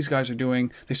love what these guys are doing.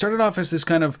 They started off as this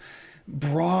kind of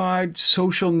broad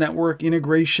social network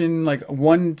integration, like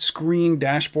one screen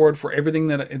dashboard for everything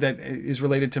that is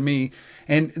related to me.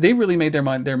 And they really made their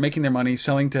money. They're making their money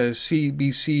selling to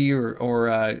CBC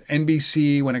or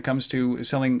NBC when it comes to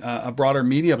selling a broader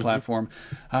media platform.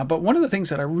 But one of the things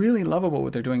that I really love about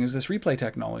what they're doing is this replay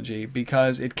technology,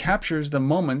 because it captures the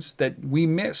moments that we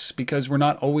miss because we're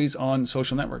not always on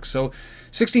social networks. So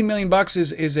 $16 million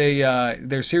is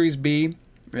their Series B.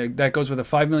 That goes with the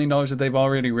 $5 million that they've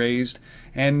already raised.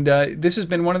 And this has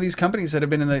been one of these companies that have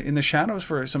been in the shadows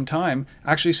for some time,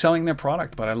 actually selling their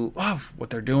product. But I love what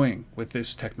they're doing with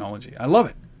this technology. I love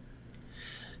it.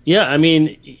 Yeah, I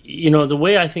mean, the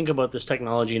way I think about this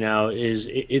technology now is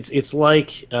it's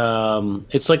like a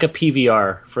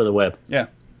PVR for the web. Yeah.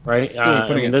 Right?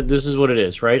 This is what it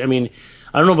is, right? I mean,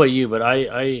 I don't know about you, but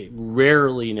I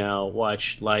rarely now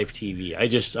watch live TV.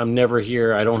 I'm never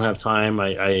here. I don't have time.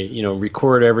 I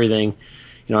record everything,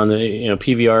 on the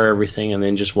PVR everything, and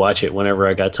then just watch it whenever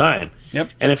I got time.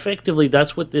 Yep. And effectively,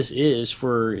 that's what this is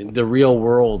for the real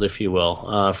world, if you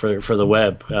will, for the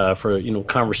web, for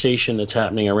conversation that's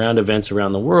happening around events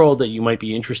around the world that you might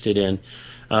be interested in.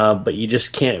 But you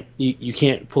just can't you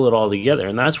can't pull it all together,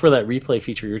 and that's where that replay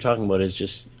feature you're talking about is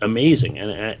just amazing.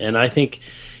 And I think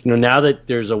now that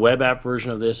there's a web app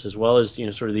version of this as well as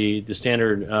sort of the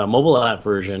standard mobile app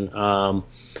version, I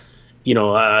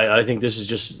think this is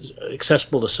just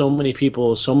accessible to so many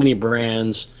people, so many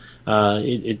brands.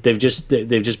 They've just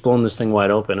blown this thing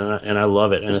wide open, and I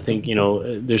love it. And I think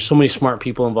there's so many smart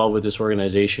people involved with this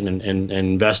organization and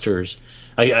investors.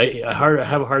 I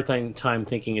have a hard time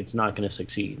thinking it's not going to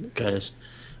succeed because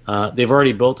they've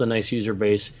already built a nice user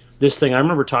base. This thing, I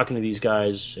remember talking to these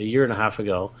guys a year and a half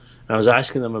ago, and I was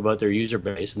asking them about their user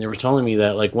base, and they were telling me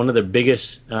that like one of the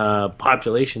biggest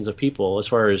populations of people, as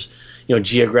far as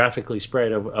geographically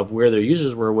spread of where their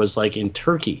users were, was like in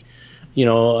Turkey.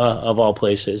 Of all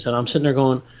places. And I'm sitting there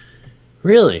going,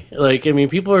 really? Like, I mean,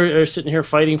 people are sitting here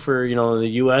fighting for, the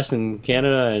U.S. and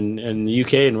Canada and the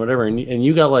U.K. and whatever, and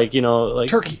you got like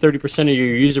Turkey. 30% of your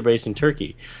user base in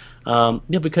Turkey.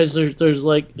 Because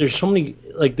there's so many,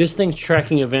 like, this thing's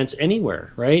tracking events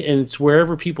anywhere, right? And it's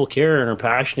wherever people care and are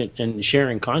passionate and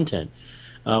sharing content.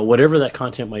 Whatever that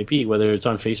content might be, whether it's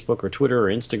on Facebook or Twitter or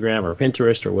Instagram or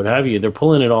Pinterest or what have you, they're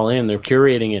pulling it all in, they're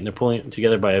curating it, and they're pulling it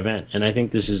together by event. And I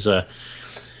think this is just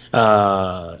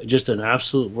an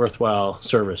absolute worthwhile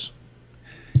service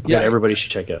that everybody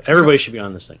should check out. Everybody should be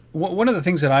on this thing. One of the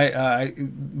things that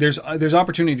there's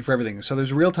opportunity for everything. So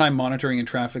there's real-time monitoring and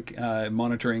traffic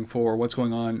monitoring for what's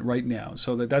going on right now.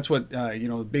 So that's what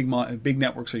big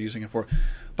networks are using it for.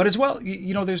 But as well,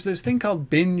 there's this thing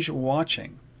called binge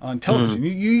watching on television.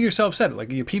 You yourself said it,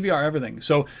 like you PVR everything.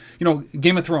 So,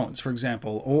 Game of Thrones, for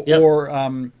example,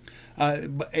 or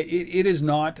it is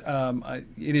not,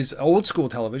 it is old school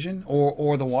television,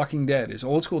 or The Walking Dead is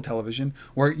old school television,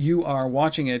 where you are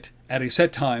watching it at a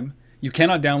set time. You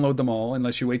cannot download them all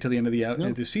unless you wait till the end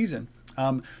of the season.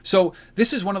 So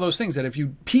this is one of those things that if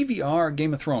you PVR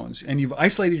Game of Thrones and you've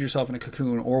isolated yourself in a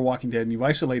cocoon, or Walking Dead, and you've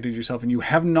isolated yourself and you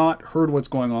have not heard what's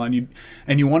going on,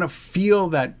 and you want to feel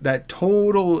that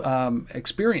total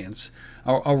experience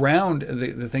around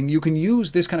the thing, you can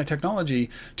use this kind of technology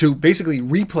to basically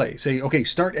replay. Say, okay,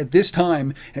 start at this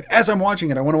time, and as I'm watching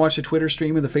it, I want to watch the Twitter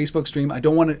stream or the Facebook stream. I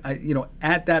don't want to,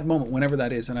 at that moment, whenever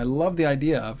that is. And I love the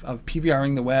idea of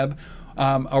PVRing the web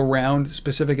around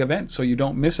specific events so you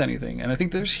don't miss anything. And I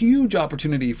think there's huge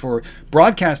opportunity for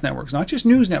broadcast networks, not just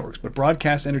news networks, but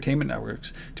broadcast entertainment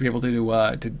networks, to be able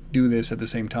to do this at the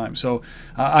same time. So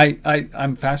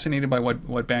I'm fascinated by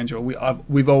what Banjo,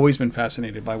 we've always been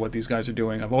fascinated by what these guys are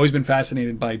doing. I've always been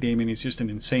fascinated by Damien. He's just an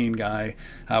insane guy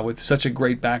with such a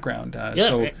great background.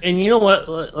 And you know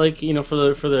what, like, for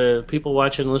the people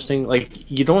watching and listening,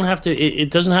 like, you don't have to, it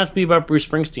doesn't have to be about Bruce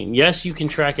Springsteen. Yes, you can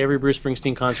track every Bruce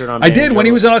Springsteen concert on Banjo. I did when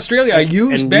he was in Australia. I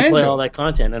used Banjo. Play all that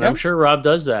content, and I'm sure Rob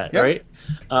does that, right?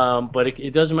 But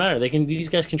it doesn't matter. These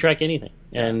guys can track anything,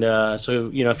 and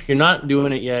so if you're not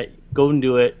doing it yet, go and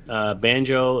do it.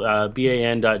 Banjo,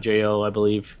 ban.jo, I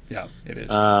believe. Yeah, it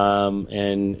is.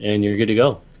 And you're good to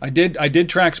go. I did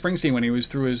track Springsteen when he was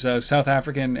through his South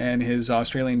African and his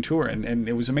Australian tour, and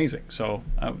it was amazing. So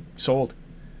I'm sold.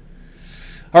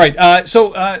 All right,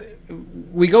 so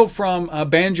we go from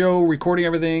Banjo recording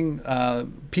everything,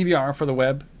 PVR for the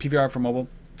web, PVR for mobile,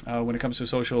 when it comes to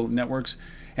social networks,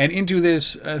 and into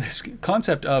this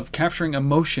concept of capturing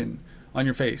emotion on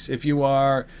your face. If you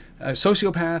are a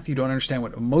sociopath, you don't understand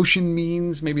what emotion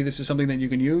means, maybe this is something that you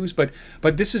can use. But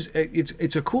this is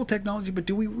it's a cool technology. But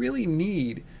do we really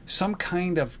need some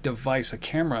kind of device, a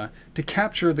camera, to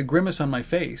capture the grimace on my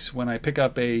face when I pick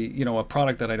up a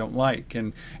product that I don't like?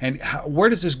 And where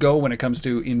does this go when it comes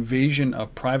to invasion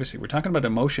of privacy? We're talking about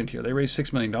Emotion here. They raised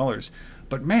 $6 million.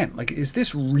 But man, like, is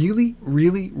this really,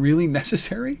 really, really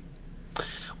necessary?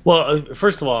 Well,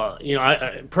 first of all,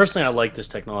 I personally, I like this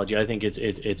technology. I think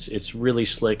it's really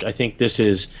slick. I think this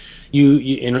is you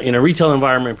in a retail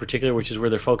environment in particular, which is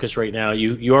where they're focused right now.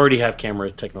 You already have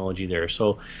camera technology there,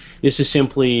 so this is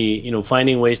simply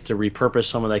finding ways to repurpose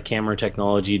some of that camera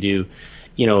technology to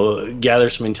gather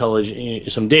some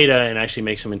data and actually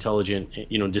make some intelligent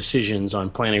decisions on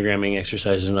planogramming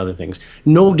exercises and other things.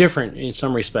 No different in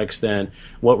some respects than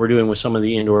what we're doing with some of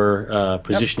the indoor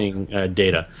positioning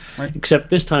data, right. Except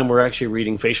this time we're actually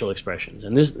reading facial expressions,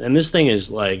 and this thing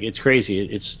is like, it's crazy.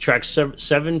 It tracks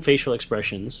seven facial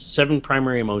expressions, 7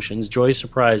 primary emotions: joy,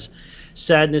 surprise,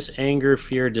 sadness, anger,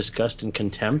 fear, disgust, and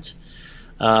contempt.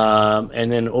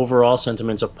 And then overall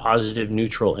sentiments of positive,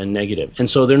 neutral, and negative. And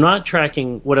so they're not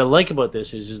tracking. What I like about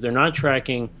this is they're not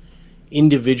tracking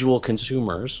individual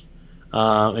consumers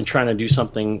and trying to do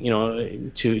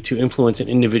something, to influence an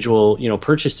individual,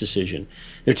 purchase decision.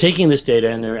 They're taking this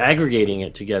data and they're aggregating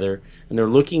it together, and they're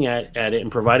looking at it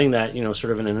and providing that,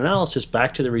 sort of an analysis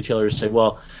back to the retailers to say,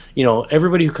 well,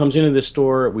 everybody who comes into this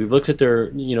store, we've looked at their,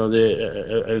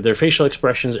 their facial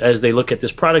expressions as they look at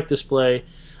this product display.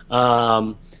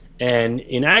 And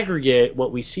in aggregate,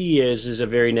 what we see is a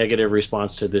very negative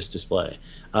response to this display.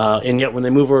 And yet when they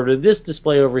move over to this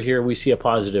display over here, we see a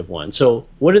positive one. So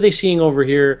what are they seeing over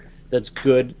here that's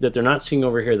good that they're not seeing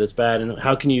over here that's bad? And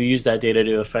how can you use that data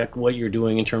to affect what you're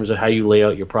doing in terms of how you lay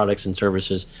out your products and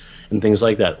services and things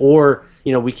like that? Or,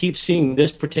 we keep seeing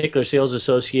this particular sales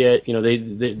associate,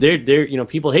 they're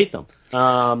people hate them.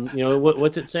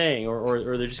 What's it saying?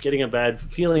 Or they're just getting a bad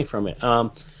feeling from it.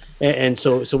 And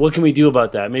so what can we do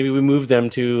about that? Maybe we move them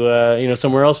to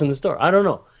somewhere else in the store. I don't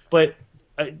know, but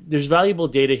there's valuable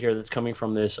data here that's coming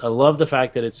from this. I love the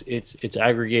fact that it's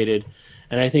aggregated,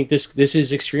 and I think this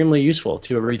is extremely useful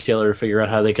to a retailer to figure out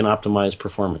how they can optimize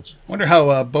performance. I wonder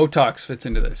how Botox fits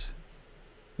into this.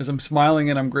 Because I'm smiling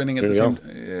and I'm grinning at the same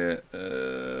time.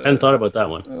 I hadn't thought about that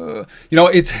one.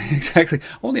 It's exactly,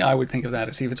 only I would think of that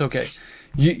to see if it's okay.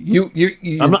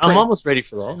 I'm almost ready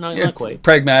for that. Not quite.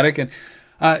 Pragmatic and.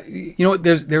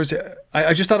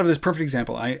 I just thought of this perfect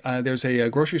example. There's a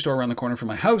grocery store around the corner from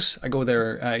my house. I go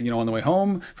there, on the way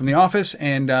home from the office,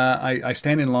 and I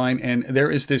stand in line, and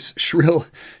there is this shrill.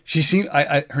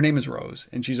 Her name is Rose,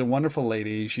 and she's a wonderful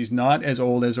lady. She's not as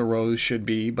old as a Rose should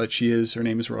be, but she is. Her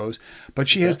name is Rose, but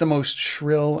she has the most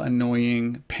shrill,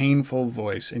 annoying, painful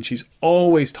voice, and she's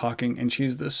always talking, and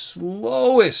she's the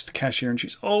slowest cashier, and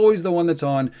she's always the one that's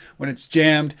on when it's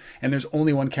jammed, and there's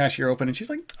only one cashier open, and she's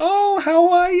like, "Oh,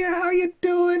 how are you? How you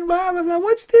doing? Blah, blah, blah.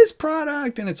 What's this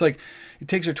product?" And it's like, it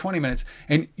takes her 20 minutes.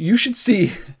 And you should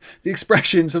see the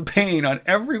expressions of pain on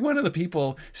every one of the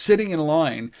people sitting in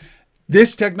line.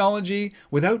 This technology,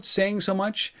 without saying so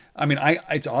much,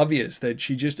 it's obvious that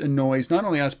she just annoys not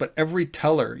only us, but every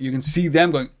teller. You can see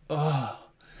them going, oh.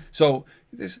 So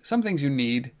there's some things you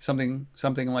need, something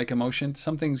like emotion.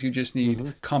 Some things you just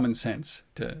need common sense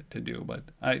to do. But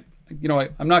I'm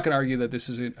not going to argue that this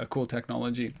is a cool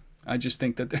technology. I just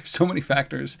think that there's so many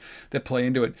factors that play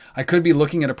into it. I could be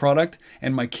looking at a product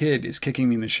and my kid is kicking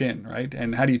me in the shin, right?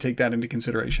 And how do you take that into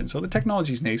consideration? So the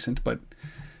technology is nascent, but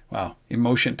wow,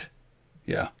 emotion.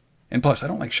 Yeah. And plus, I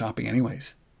don't like shopping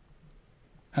anyways.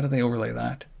 How do they overlay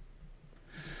that?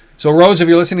 So Rose, if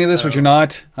you're listening to this, which you're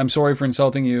not, I'm sorry for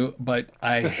insulting you, but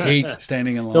I hate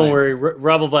standing in line. Don't worry,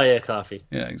 Rob will buy you a coffee.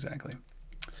 Yeah, exactly.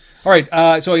 All right,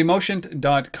 so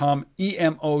Emotient.com,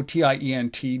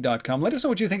 EMOTIENT.com. Let us know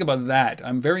what you think about that.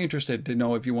 I'm very interested to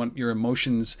know if you want your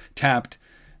emotions tapped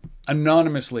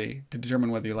anonymously to determine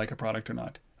whether you like a product or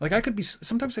not. Like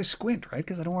sometimes I squint, right?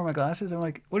 Because I don't wear my glasses. I'm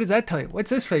like, what does that tell you?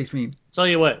 What's this face mean? Tell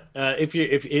you what, if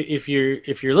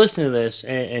you're listening to this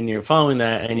and you're following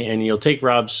that and you'll take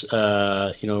Rob's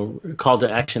call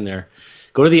to action there,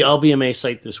 go to the LBMA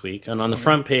site this week, and on the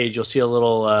front page you'll see a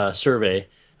little survey.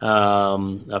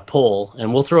 A poll,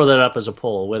 and we'll throw that up as a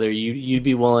poll, whether you'd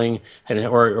be willing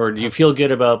or do you feel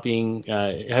good about being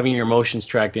having your emotions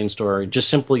tracked in store. Just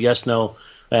simple yes, no,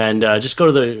 and just go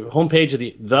to the homepage of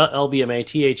the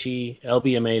LBMA,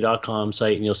 LBMA.com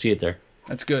site, and you'll see it there.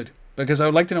 That's good, because I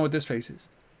would like to know what this face is.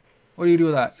 What do you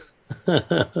do with that?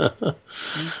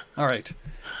 All right.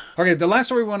 Okay, the last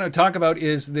story we want to talk about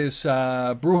is this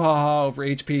brouhaha over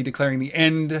HP declaring the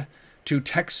end to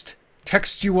text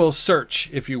textual search,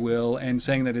 if you will, and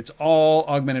saying that it's all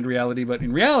augmented reality. But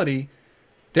in reality,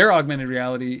 their augmented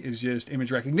reality is just image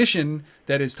recognition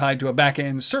that is tied to a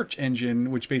back-end search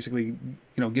engine, which basically,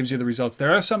 gives you the results.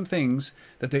 There are some things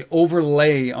that they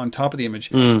overlay on top of the image.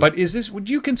 But would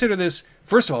you consider this,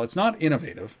 first of all, it's not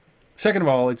innovative. Second of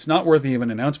all, it's not worthy of an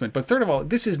announcement. But third of all,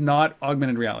 this is not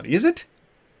augmented reality, is it?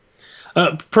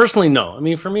 Personally, no. I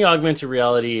mean, for me, augmented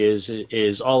reality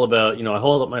is all about, I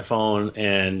hold up my phone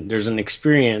and there's an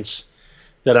experience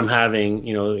that I'm having,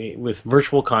 with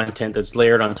virtual content that's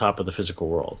layered on top of the physical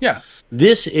world. Yeah.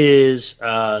 This is,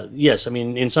 yes, I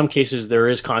mean, in some cases there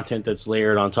is content that's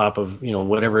layered on top of,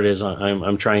 whatever it is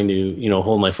I'm trying to,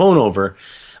 hold my phone over.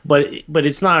 But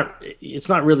it's not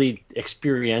really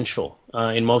experiential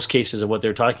in most cases of what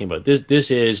they're talking about. This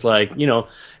is like,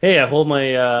 hey, I hold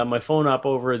my phone up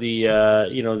over the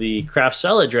the Kraft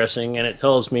salad dressing, and it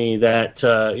tells me that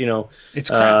it's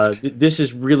Kraft. This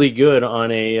is really good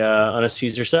on a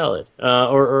Caesar salad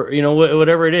or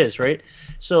whatever it is, right?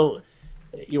 So.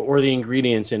 Or the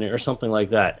ingredients in it or something like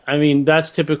that. I mean,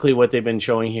 that's typically what they've been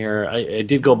showing here. I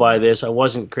did go by this. I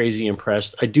wasn't crazy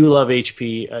impressed. I do love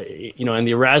HP, and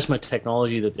the Aurasma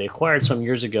technology that they acquired some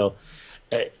years ago,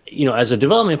 as a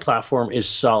development platform is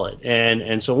solid.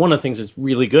 And so one of the things that's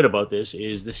really good about this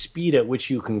is the speed at which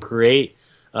you can create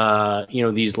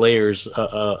these layers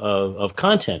of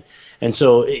content. And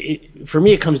so for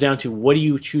me, it comes down to what do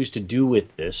you choose to do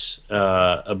with this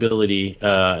ability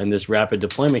and this rapid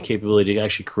deployment capability to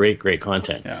actually create great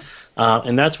content. Yeah.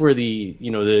 And that's where the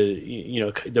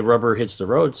rubber hits the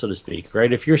road, so to speak,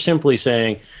 right? If you're simply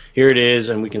saying, here it is,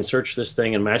 and we can search this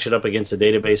thing and match it up against a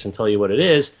database and tell you what it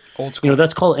is, old school.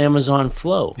 That's called Amazon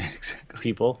Flow. Exactly.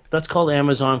 People. That's called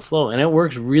Amazon Flow. And it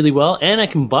works really well. And I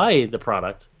can buy the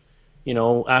product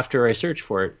after I search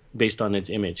for it based on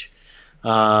its image.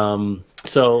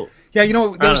 So yeah,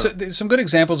 there's some good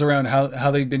examples around how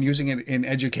they've been using it in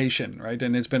education, right?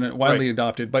 And it's been widely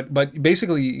adopted. But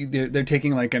basically, they're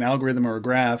taking like an algorithm or a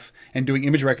graph and doing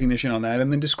image recognition on that,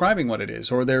 and then describing what it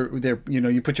is. Or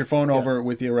you put your phone over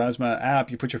with the Aurasma app,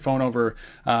 you put your phone over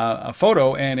a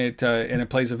photo, and it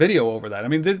plays a video over that. I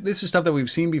mean, this is stuff that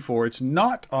we've seen before. It's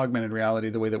not augmented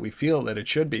reality the way that we feel that it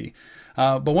should be.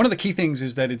 But one of the key things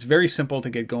is that it's very simple to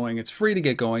get going. It's free to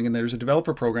get going, and there's a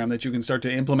developer program that you can start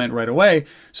to implement right away.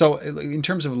 So in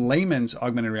terms of layman's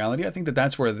augmented reality, I think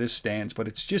that's where this stands. But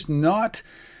it's just not.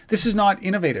 This is not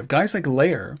innovative. Guys like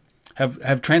Layer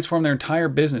have transformed their entire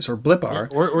business, or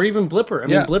Blippar, or even Blipper. I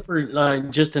mean, Blipper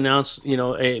just announced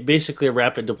basically a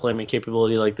rapid deployment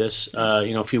capability like this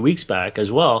a few weeks back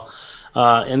as well.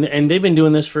 And they've been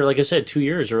doing this for, like I said, 2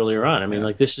 years earlier on. I mean,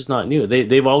 this is not new.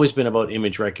 They've always been about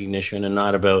image recognition and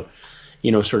not about,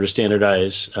 sort of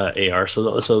standardized AR.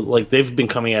 So they've been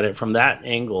coming at it from that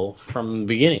angle from the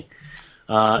beginning.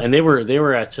 And they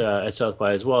were at South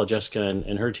by as well, Jessica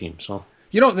and her team. So.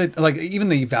 Even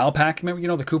the Valpak,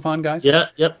 remember, the coupon guys? Yeah,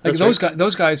 yep. Like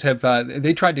those guys have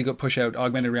they tried to push out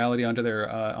augmented reality onto their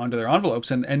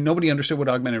envelopes, and nobody understood what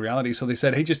augmented reality. So they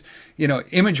said, hey, just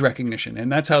image recognition,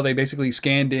 and that's how they basically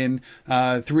scanned in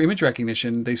through image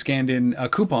recognition. They scanned in a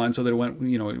coupon so that it went,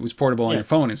 it was portable on your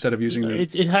phone instead of using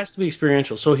it has to be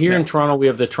experiential. So here in Toronto, we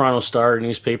have the Toronto Star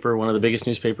newspaper, one of the biggest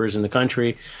newspapers in the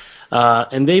country.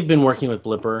 And they've been working with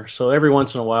Blipper, so every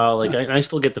once in a while, I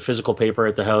still get the physical paper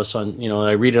at the house.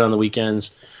 I read it on the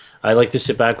weekends. I like to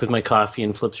sit back with my coffee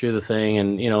and flip through the thing,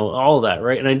 and all of that,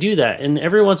 right? And I do that, and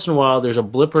every once in a while, there's a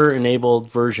Blipper-enabled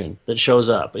version that shows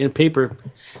up in paper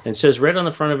and says right on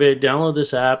the front of it, "Download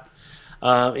this app."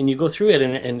 And you go through it,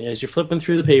 and as you're flipping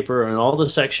through the paper and all the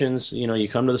sections, you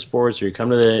come to the sports, or you come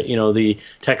to the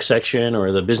tech section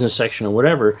or the business section or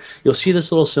whatever, you'll see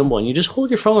this little symbol, and you just hold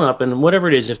your phone up, and whatever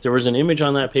it is, if there was an image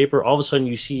on that paper, all of a sudden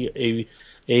you see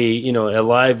a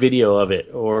live video of it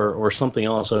or something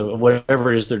else of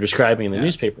whatever it is they're describing in the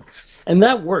newspaper, and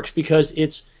that works because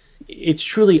it's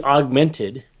truly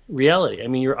augmented reality. I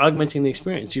mean, you're augmenting the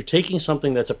experience. You're taking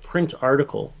something that's a print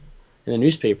article in the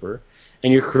newspaper,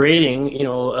 and you're creating,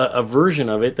 a version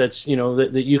of it that's,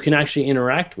 that you can actually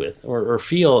interact with or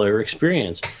feel or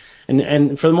experience.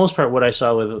 And for the most part, what I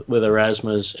saw with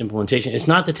Aurasma's implementation, it's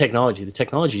not the technology. The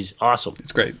technology is awesome.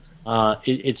 It's great.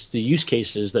 It's the use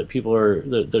cases that people are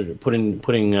putting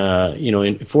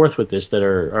forth with this that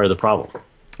are the problem.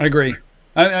 I agree.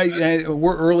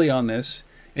 We're early on this.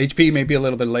 HP may be a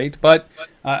little bit late, but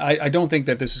I don't think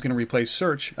that this is going to replace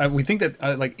search. We think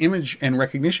that like image and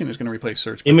recognition is going to replace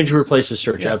search. Image replaces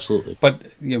search, absolutely. But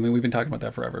I mean, we've been talking about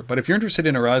that forever. But if you're interested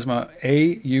in Aurasma,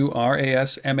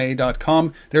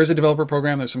 AURASMA.com, there's a developer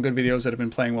program. There's some good videos that have been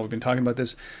playing while we've been talking about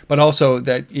this. But also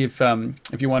that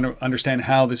if you want to understand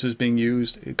how this is being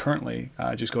used currently,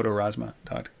 just go to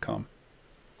Aurasma.com.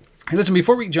 Hey, listen,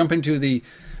 before we jump into the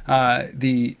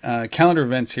calendar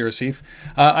events here, Asif,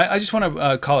 I just want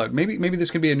to call it. Maybe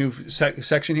this could be a new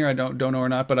section here. I don't know or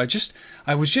not, but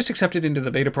I was just accepted into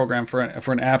the beta program for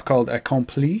an app called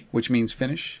Accompli, which means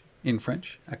finish in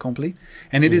French, Accompli,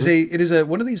 and it is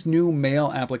one of these new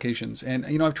mail applications.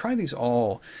 And I've tried these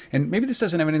all, and maybe this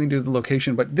doesn't have anything to do with the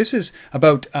location, but this is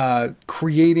about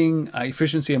creating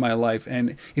efficiency in my life.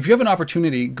 And if you have an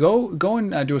opportunity, go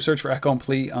and do a search for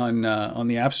Accompli on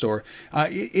the App Store.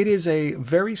 It is a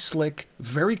very slick,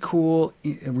 very cool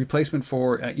replacement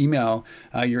for email,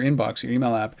 your inbox, your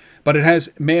email app. But it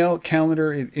has mail,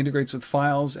 calendar. It integrates with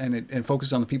files, and it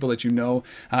focuses on the people that you know,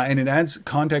 and it adds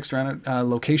context around it,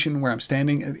 location where I'm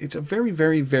standing. It's a very,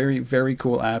 very, very, very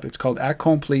cool app. It's called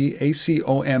Accompli,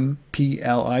 Acompli.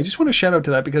 I just want to shout out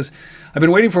to that because I've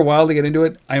been waiting for a while to get into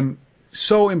it. I'm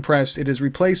so impressed. It has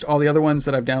replaced all the other ones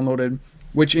that I've downloaded,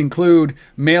 which include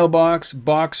Mailbox,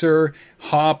 Boxer,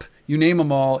 Hop, you name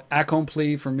them all.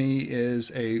 Accompli for me is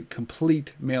a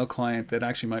complete mail client that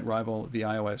actually might rival the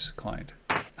iOS client.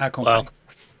 Accompli. Wow.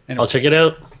 Anyway, I'll check it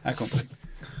out. Accompli.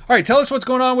 All right, tell us what's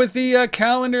going on with the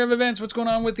calendar of events. What's going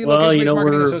on with the Location-Based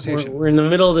Marketing Association? We're in the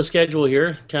middle of the schedule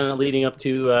here, kind of leading up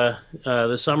to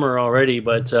the summer already,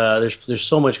 but there's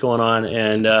so much going on,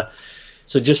 and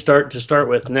so just start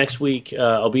with next week.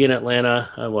 I'll be in Atlanta.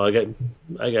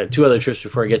 I got 2 other trips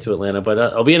before I get to Atlanta, but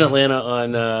I'll be in Atlanta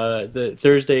on the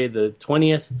Thursday, the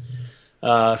 20th.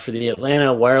 For the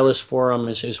Atlanta Wireless Forum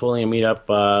is holding a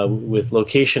meetup with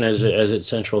location as its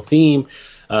central theme.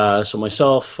 So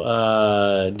myself,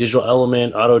 Digital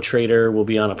Element, Auto Trader will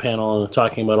be on a panel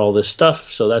talking about all this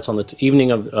stuff. So that's on the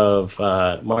evening of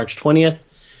March 20th.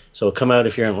 So come out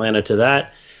if you're in Atlanta to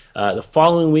that. The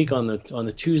following week on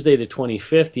the Tuesday the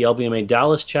 25th, the LBMA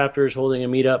Dallas chapter is holding a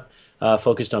meetup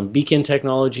focused on beacon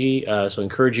technology. So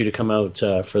encourage you to come out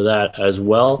for that as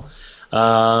well.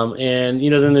 And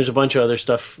then there's a bunch of other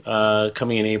stuff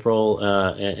coming in April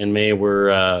and May.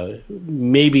 We're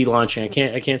maybe launching.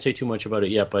 I can't say too much about it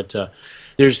yet, but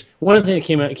there's one thing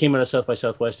that came out of South by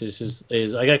Southwest is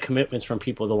I got commitments from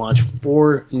people to launch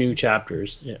 4 new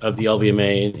chapters of the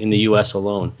LBMA in the U.S.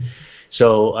 alone.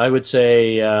 So I would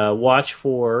say watch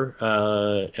for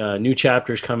new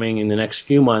chapters coming in the next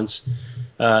few months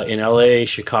in LA,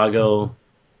 Chicago,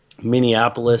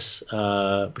 Minneapolis,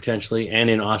 potentially, and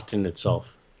in Austin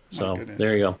itself. So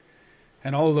there you go.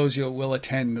 And all of those you will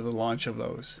attend the launch of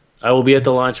those. I will be at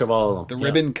the launch of all of them. The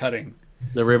ribbon cutting.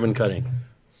 The ribbon cutting.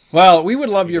 Well, we would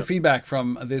love your feedback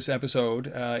from this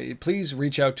episode. Please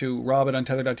reach out to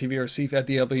rob@untethered.tv or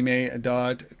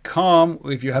sif@thelbma.com.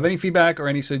 If you have any feedback or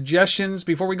any suggestions,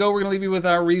 before we go, we're going to leave you with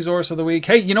our resource of the week.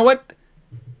 Hey, you know what?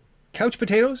 Couch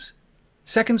potatoes?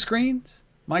 Second screens?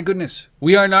 My goodness.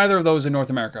 We are neither of those in North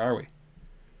America, are we?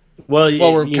 Well,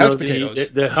 we're couch potatoes.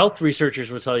 The health researchers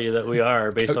will tell you that we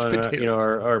are, based on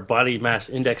our body mass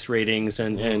index ratings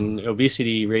and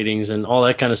obesity ratings and all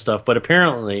that kind of stuff. But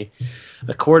apparently,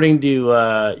 according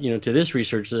to to this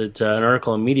research, that an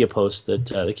article in Media Post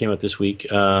that came out this week,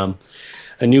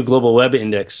 a new Global Web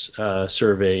Index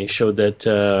survey showed that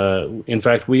in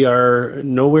fact we are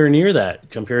nowhere near that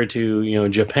compared to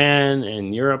Japan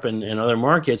and Europe and other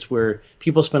markets where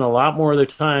people spend a lot more of their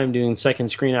time doing second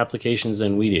screen applications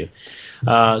than we do.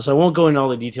 So I won't go into all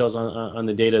the details on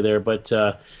the data there, but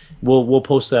we'll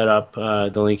post that up,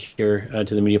 the link here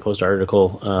to the Media Post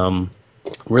article.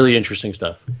 Really interesting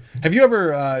stuff. Have you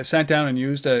ever sat down and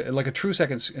used a true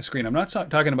second screen? I'm not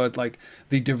talking about like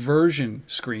the diversion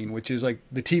screen, which is like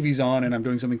the TV's on and I'm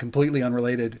doing something completely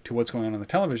unrelated to what's going on the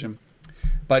television,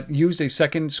 but used a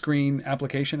second screen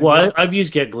application. Well, I've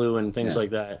used GetGlue and things like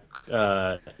that.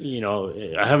 I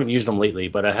haven't used them lately,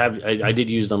 but I did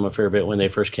use them a fair bit when they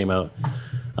first came out.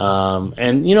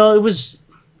 And it was,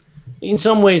 in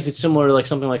some ways, it's similar to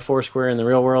something like Foursquare in the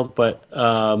real world, but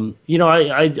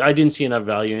I didn't see enough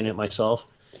value in it myself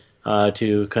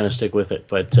to kind of stick with it.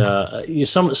 But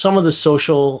some of the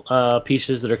social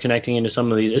pieces that are connecting into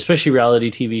some of these, especially reality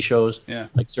TV shows,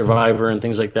 like Survivor and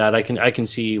things like that, I can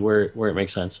see where it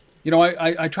makes sense. You know,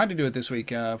 I tried to do it this week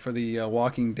for the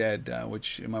Walking Dead,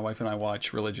 which my wife and I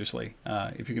watch religiously.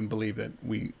 If you can believe that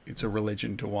it's a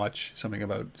religion to watch something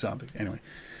about zombies. Anyway,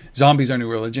 zombies are new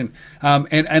religion.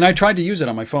 And I tried to use it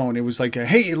on my phone. It was like,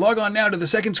 hey, log on now to the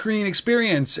second screen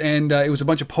experience. And it was a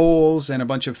bunch of polls and a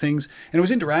bunch of things. And it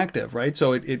was interactive, right?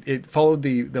 So it followed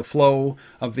the flow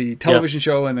of the television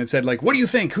show, and it said, like, what do you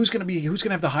think? Who's gonna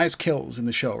have the highest kills in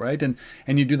the show, right? And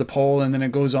you do the poll, and then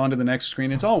it goes on to the next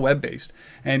screen. It's all web-based.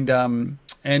 And it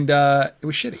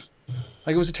was shitty.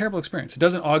 Like, it was a terrible experience. It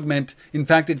doesn't augment. In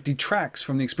fact, it detracts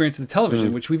from the experience of the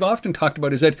television, which we've often talked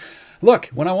about. Is that, look,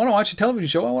 when I want to watch a television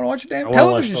show, I want to watch a damn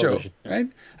television show, right?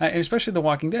 And especially The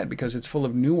Walking Dead, because it's full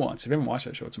of nuance. If you haven't watched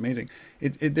that show, it's amazing.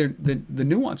 The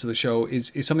nuance of the show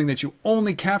is something that you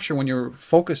only capture when you're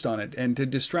focused on it. And to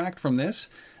distract from this,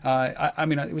 I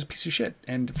mean, it was a piece of shit.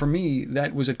 And for me,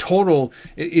 that was a total.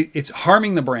 It's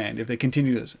harming the brand if they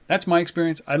continue this. That's my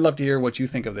experience. I'd love to hear what you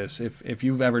think of this, if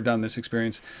you've ever done this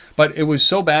experience. But it was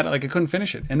so bad, like, I couldn't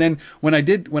finish it. And then when I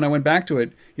went back to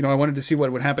it, you know, I wanted to see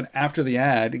what would happen after the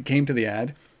ad. It came to the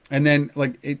ad, and then,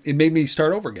 like, it made me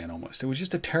start over again almost. It was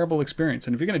just a terrible experience.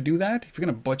 And if you're gonna do that, if you're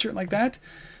gonna butcher it like that,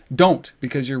 don't,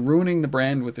 because you're ruining the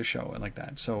brand with the show like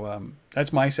that. So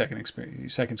that's my second screen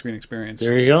experience.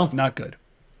 There you go. Not good.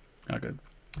 Not good.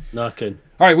 Not good.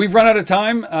 All right, we've run out of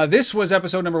time. This was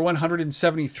episode number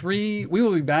 173. We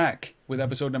will be back with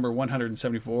episode number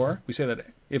 174. We say that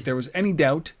if there was any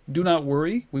doubt, do not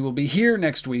worry. We will be here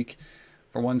next week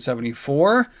for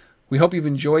 174. We hope you've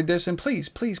enjoyed this. And please,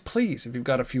 please, please, if you've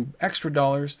got a few extra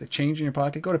dollars that change in your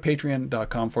pocket, go to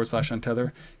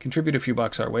patreon.com/untether. Contribute a few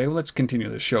bucks our way. Let's continue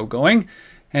this show going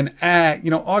and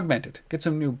augment it. Get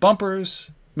some new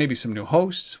bumpers, maybe some new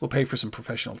hosts. We'll pay for some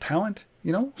professional talent.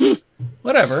 You know,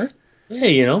 whatever.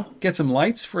 Hey, you know. Get some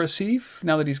lights for Asif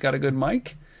now that he's got a good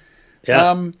mic.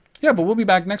 Yeah. But we'll be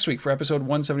back next week for episode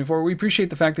 174. We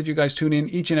appreciate the fact that you guys tune in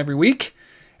each and every week.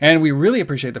 And we really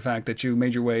appreciate the fact that you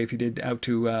made your way, if you did, out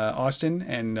to Austin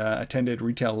and attended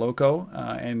Retail Loco,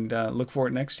 and look for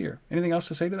it next year. Anything else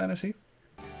to say to that, Asif?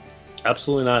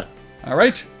 Absolutely not. All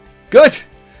right. Good.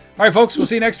 All right, folks. We'll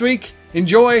see you next week.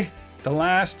 Enjoy the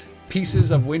last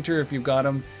pieces of winter if you've got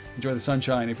them. Enjoy the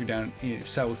sunshine if you're down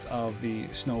south of the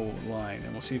snow line.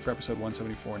 And we'll see you for episode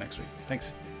 174 next week.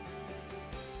 Thanks.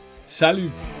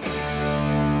 Salut.